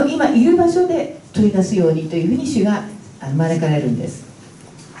 でその今いる場所で取り出すようにというふうに主が招かれるんです。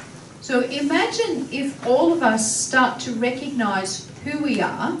So imagine if all of us start to recognize who we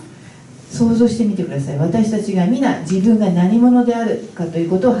are. 想像してみてください。私たちが皆自分が何者であるかという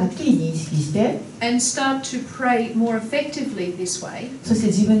ことをはっきり認識して、and start to pray more effectively this way, そして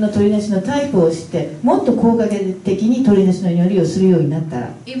自分の取りなしのタイプを知ってもっと効果的に取りなしの祈りをするようになった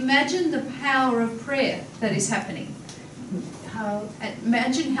ら、 imagine the power of prayer that is happening.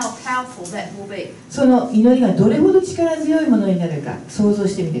 Imagine how powerful that will be. その祈りがどれほど力強いものになるか想像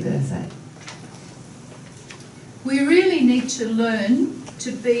してみてください。 We really need to learn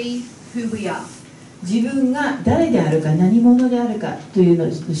to be who we are. 自分が誰であるか何者であるかというの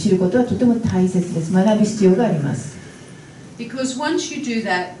を知ることはとても大切です。学ぶ必要があります。 Because once you do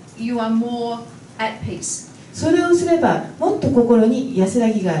that, you are more at peace. それをすればもっと心に安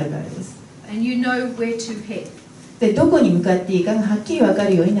らぎがあるからです。 And you know where to head. で、どこに向かっていいかがはっきり分か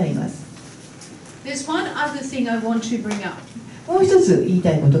るようになります。 There's one other thing I want to bring up. もう一つ言い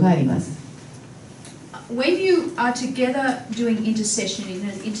たいことがあります。 When you are together doing intercession, in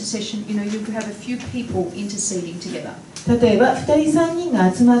an intercession, you have a few people interceding together. 例えば2人3人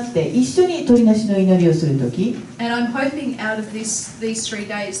が集まって一緒に取りなしの祈りをするとき、 And I'm hoping out of these 3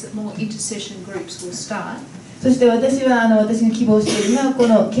 days that more intercession groups will start. そして私が希望しているのはこ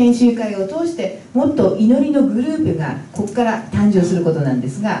の研修会を通してもっと祈りのグループがここから誕生することなんで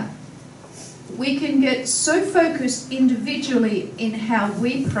すが、 We can get so focused individually in how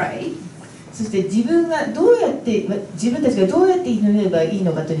we pray. そして自分たちがどうやって祈ればいい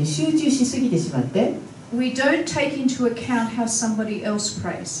のかというに集中しすぎてしまって、 We don't take into account how somebody else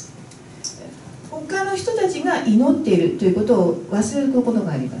prays. 他の人たちが祈っているということを忘れること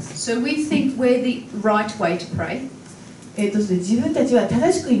があります。 So we think we're the right way to pray, そして自分たちは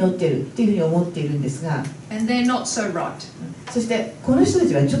正しく祈っているというふうに思っているんですが、 and they're not so right. そしてこの人た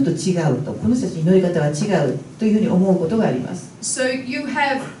ちはちょっと違うと、この人たちの祈り方は違うというふうに思うことがあります。 So you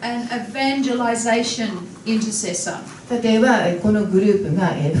have an evangelization intercessor. 例えばこのグループ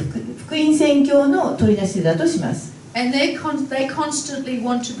が福音宣教の取りなしだとします。 And they constantly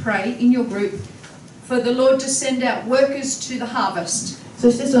want to pray in your group for the Lord to send out workers to the harvest. そ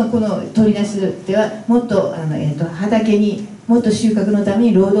してこの取りなしではもっと畑にもっと収穫のため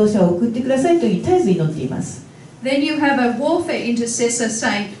に労働者を送ってくださいという絶えず祈っています。 Then you have a warfare intercessor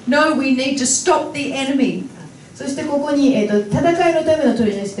saying, no, we need to stop the enemy. そしてここに、戦いのための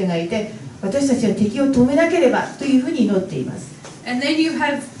取りなし手がいて、私たちは敵を止めなければというふうに祈っています。 And then you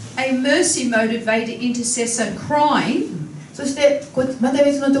have a mercy motivated intercessor crying. そしてまた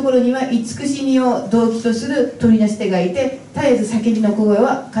別のところには慈しみを動機とする取りなし手がいて、絶えず叫びの声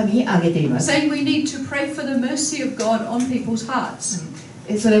は神に上げています。 Saying we need to pray for the mercy of God on people's hearts.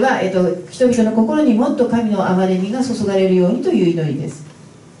 それは、人々の心にもっと神の憐れみが注がれるようにという祈りです。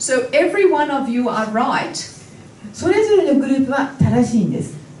 So every one of you are right, それぞれのグループは正しいんで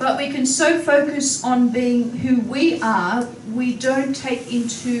す。 but we can so focus on being who we are, we don't take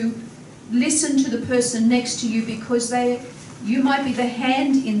into listen to the person next to you because you might be the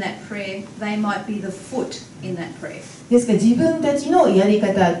hand in that prayer, they might be the foot in that prayer. ですから自分たちのやり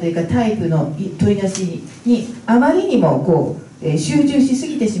方というかタイプの取りなしにあまりにも集中しす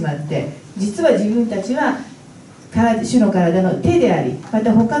ぎてしまって、実は自分たちは主の体の手であり、ま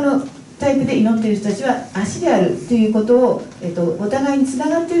た他のタイプで祈っている人たちは足であるということを、お互いにつな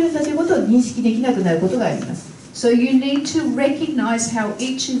がっているんだということを認識できなくなることがあります。 So you need to recognize how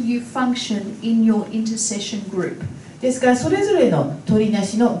each of you function in your intercession group. ですからそれぞれの取りな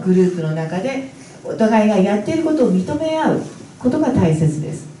しのグループの中でお互いがやっていることを認め合うことが大切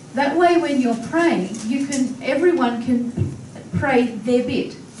です。 That way when you're praying, everyone can pray their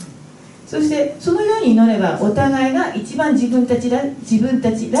bit. そしてそのように祈ればお互いが一番自分たちら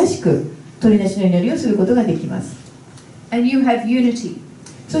しく取りなしの祈りをすることができます。 And you have unity.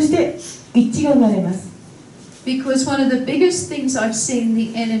 そして一致が生まれます。 Because one of the biggest things I've seen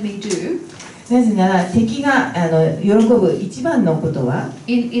the enemy do なぜなら敵が喜ぶ一番のことは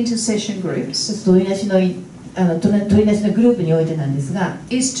in intercession groups 取りなしのグループにおいてなんですが、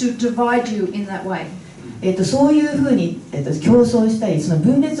 is to divide you in that way. そういうふうに、競争したりその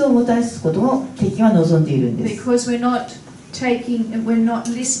分裂をもたらすことを敵は望んでいるんです。 Because we're not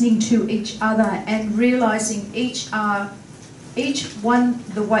listening to each other and realizing each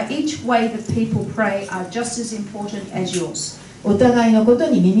way that people pray are just as important as yours. お互いのこと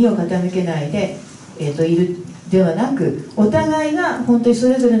に耳を傾けないで、いるではなく、お互いが本当にそ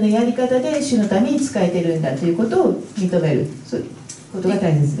れぞれのやり方で主のために仕えているんだということを認めることが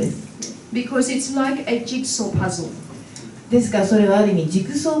大切です。 Because it's like a jigsaw puzzle. ですからそれはある意味ジ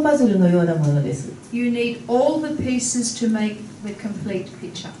グソーパズルのようなものです。 You need all the pieces to make the complete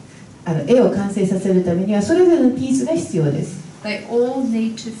picture. 絵を完成させるためにはそれぞれのピースが必要です。 They all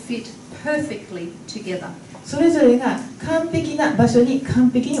need to fit perfectly together. それぞれが完璧な場所に完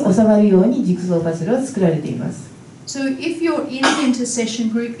璧に収まるようにジグソーパズルは作られています。So if you're in an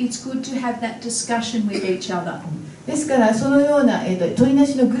intercession group, it's good to have that discussion with each other. ですからそのような、取りな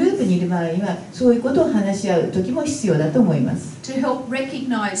しのグループにいる場合にはそういうことを話し合う時も必要だと思います。To help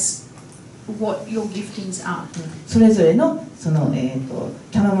recognize what your giftings are. それぞれのその、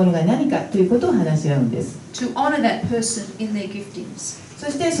賜物が何かということを話し合うんです。To honor that person in their giftings. そ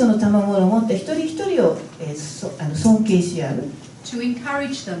してその賜物を持った一人一人を、尊敬し合う。To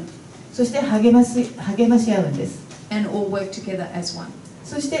encourage them. そして励まし合うんです。And all work together as one.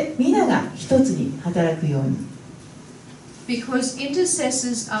 そして皆が一つに働くように。Because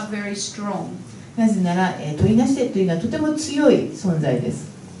intercessors are very strong. なぜなら、取りなし手というのはとても強い存在です。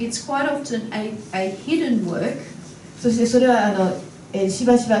It's quite often a hidden work. そしてそれはし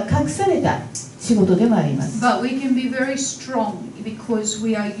ばしば隠された仕事でもあります。But we can be very strong because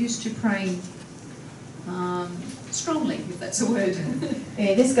we are used to praying strongly, if that's a word.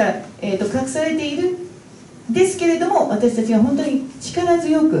 ですから、隠されているですけれども、私たちが本当に力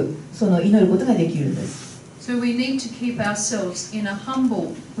強くその祈ることができるんです。So we need to keep ourselves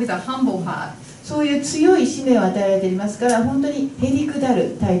with a humble heart. そういう強い使命を与えられていますから、本当にへりくだ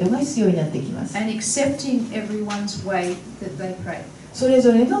る態度が必要になってきます。And accepting everyone's way that they pray. それ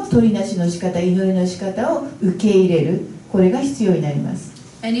ぞれの取りなしの仕方、祈りの仕方を受け入れる、これが必要になります。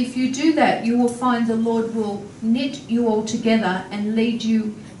And if you do that, you will find the Lord will knit you all together and lead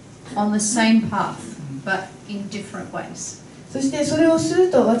you on the same path, but in different ways. そしてそれをする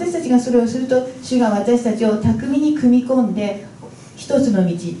と、私たちがそれをすると、主が私たちを巧みに組み込んで、一つの道、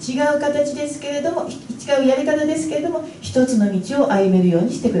違う形ですけれども、違うやり方ですけれども、一つの道を歩めるよう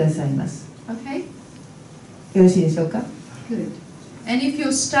にしてくださいます。Okay? よろしいでしょうか？ Good. And if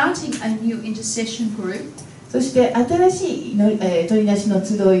you're starting a new intercession group, そして新しい取りなしの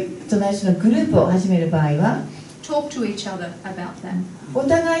集い、取りなしのグループを始める場合は、talk to each other about that. お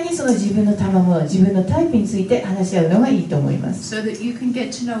互いにその自分の賜物、自分のタイプについて話し合うのがいいと思います。So that you can get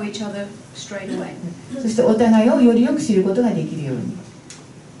to know each other straight away. そしてお互いをよりよく知ることができるように。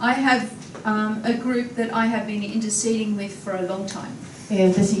I have a group that I have been interceding with for a long time.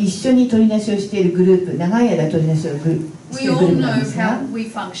 私一緒に取りなしをしているグループ、長い間取りなしをしているグ We ル all ープなん know ですが、 how we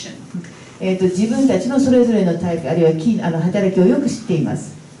function. 自分たちのそれぞれのタイプ、あるいは働きをよく知っていま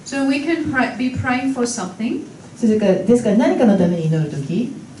す。So we can be praying for something. ですから何かのために祈ると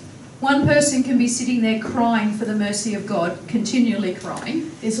き、One person can be sitting there crying for the mercy of God, continually crying.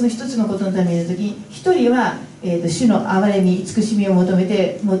 その一つのことのために祈るとき、一人は、主の憐れみ、慈しみを求め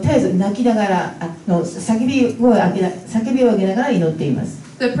て、もう絶えず泣きながら、叫びを上げながら祈っています。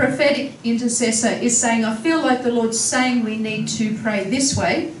The prophetic intercessor is saying, I feel like the Lord's saying we need to pray this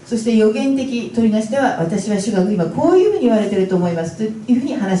way. そして予言的取りなしでは、私は主が今こういうふうに言われていると思いますというふう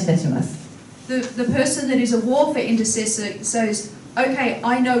に話し出します。The person that is a warfare intercessor says, okay,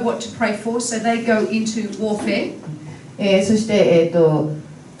 I know what to pray for, so they go into warfare. そして、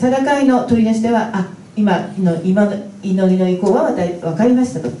戦いの取りなしでは、今の祈りの意向は分かりま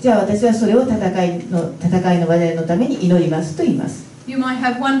したと。じゃあ私はそれを戦いの場でのために祈りますと言います。You might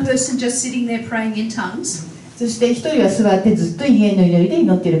have one person just sitting there praying in tongues. そして一人は座ってずっと威厳の祈りで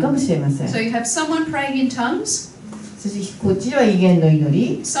祈っているかもしれません。 So you have someone praying in tongues, そしてこっちでは威厳の祈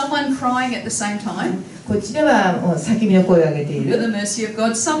り、 someone crying at the same time こっちではもう叫びの声を上げてい for the る。 mercy of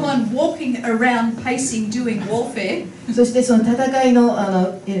God, someone walking around pacing doing warfare, そしてその戦いの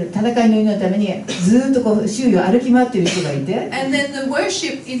祈りのためにずっとこう周囲を歩き回っている人がいて、 and then the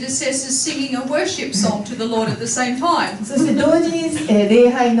worship intercessors singing a worship song to the Lord at the same time. そして同時に礼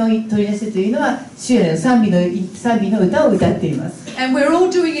拝の取り出しというのは主への賛美の歌を歌っています。 And we're all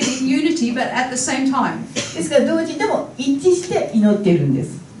doing it in unity, but at the same time. ですから同時にでも一致して祈っているんで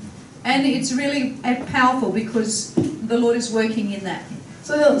す。 And it's really powerful because the Lord is working in that.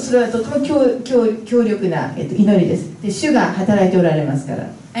 それはとても強力な祈りです。で、主が働いておられますから。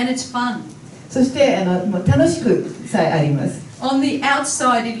And it's fun. そしてもう楽しくさえあります。 On the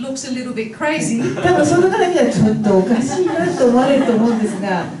outside, it looks a little bit crazy 多分そのから見たらちょっとおかしいなと思われると思うんです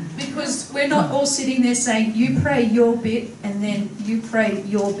が、 because we're not all sitting there saying, you pray your bit and then you pray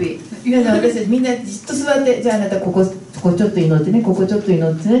your bit. 皆さん私たちみんなじっと座って、じゃああなたここちょっと祈ってね、ここちょっと祈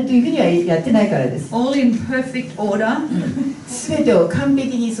ってねというふうにはやってないからです。 All in perfect order. 全てを完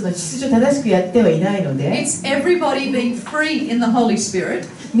璧にその秩序正しくやってはいないので、 It's everybody being free in the Holy Spirit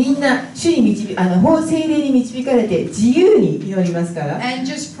みんな主に聖霊に導かれて自由に祈りますから、 and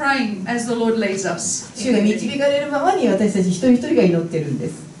just praying as the Lord leads us. 主が導かれるままに私たち一人一人が祈ってるんで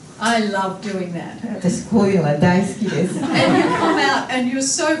す。 I love doing that. 私こういうのが大好きです。 And you come out and you're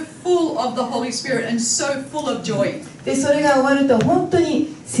so full of the Holy Spirit and so full of joy. でそれが終わると本当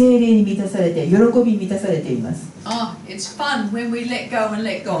に聖霊に満たされて喜びに満たされています。Oh, it's fun when we let go and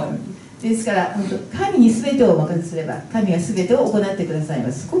let God. ですから本当神に全てをお任せすれば神が全てを行ってください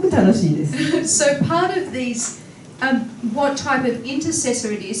ます。すごく楽しいです。So part of these, what type of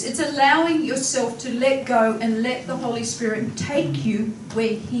intercessor it is, it's allowing yourself to let go and let the Holy Spirit take you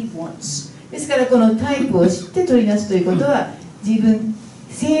where He wants. ですからこのタイプを知って取り出すということは自分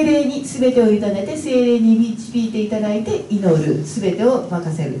聖霊に全てを委ねて聖霊に導いていただいて祈る全てを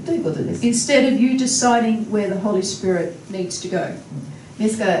任せるということです。 Instead of you deciding where the Holy Spirit needs to go. で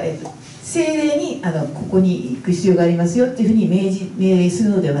すから、聖霊にここに行く必要がありますよというふうに命令する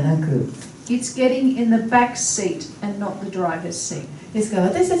のではなく、 It's getting in the back seat and not the driver's seat. ですから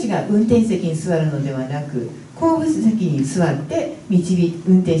私たちが運転席に座るのではなく後部席に座って運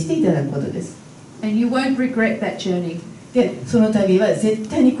転していただくことです。 And you won't regret that journey. でその旅は絶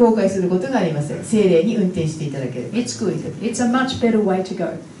対に後悔することがありません。聖霊に運転していただければ。 It's good. It's a much better way to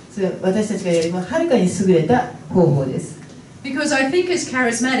go. それは私たちがよりもはるかに優れた方法です。 Because I think as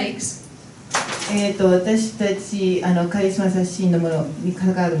charismatics, 私たちカリスマ刷新のものに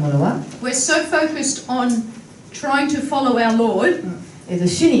関わるものは、we're so focused on trying to follow our Lord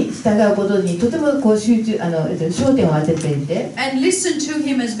主に従うことにとてもこう焦点を当てていて、 and listen to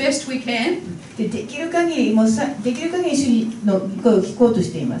Him as best we can, できる限り主の声を聞こうと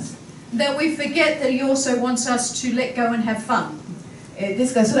しています。 that we forget that He also wants us to let go and have fun. で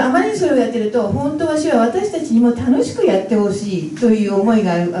すからあまりにそれをやってると本当は主は私たちにも楽しくやってほしいという思い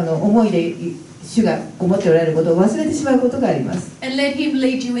で主が思っておられることを忘れてしまうことがあります。 And let Him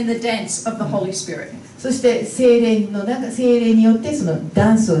lead you in the dance of the Holy Spirit. そして聖霊によってその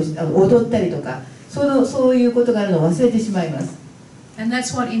ダンスを踊ったりとかそういうことがあるのを忘れてしまいます。 And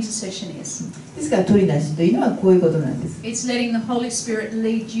that's what intercession is. ですから取りなしというのはこういうことなんです。 It's letting the Holy Spirit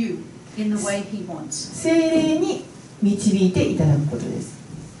lead you in the way He wants. 聖霊に導いていただくことです。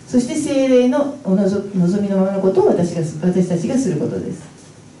そして聖霊の望みのままのことを私たちがすることです。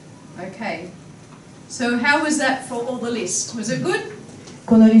 Okay. So how was that for all the list? Was it good?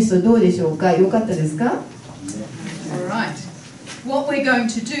 このリストどうでしょうか。良かったですか。 All right. What we're going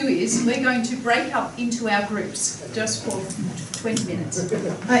to do is we're going to break up into our groups just for 20 minutes.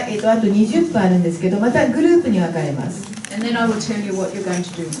 はい、あと20分あるんですけど、またグループに分かれます。 And then I will tell you what you're going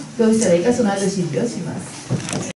to do. どうしたらいいかその後指示をします。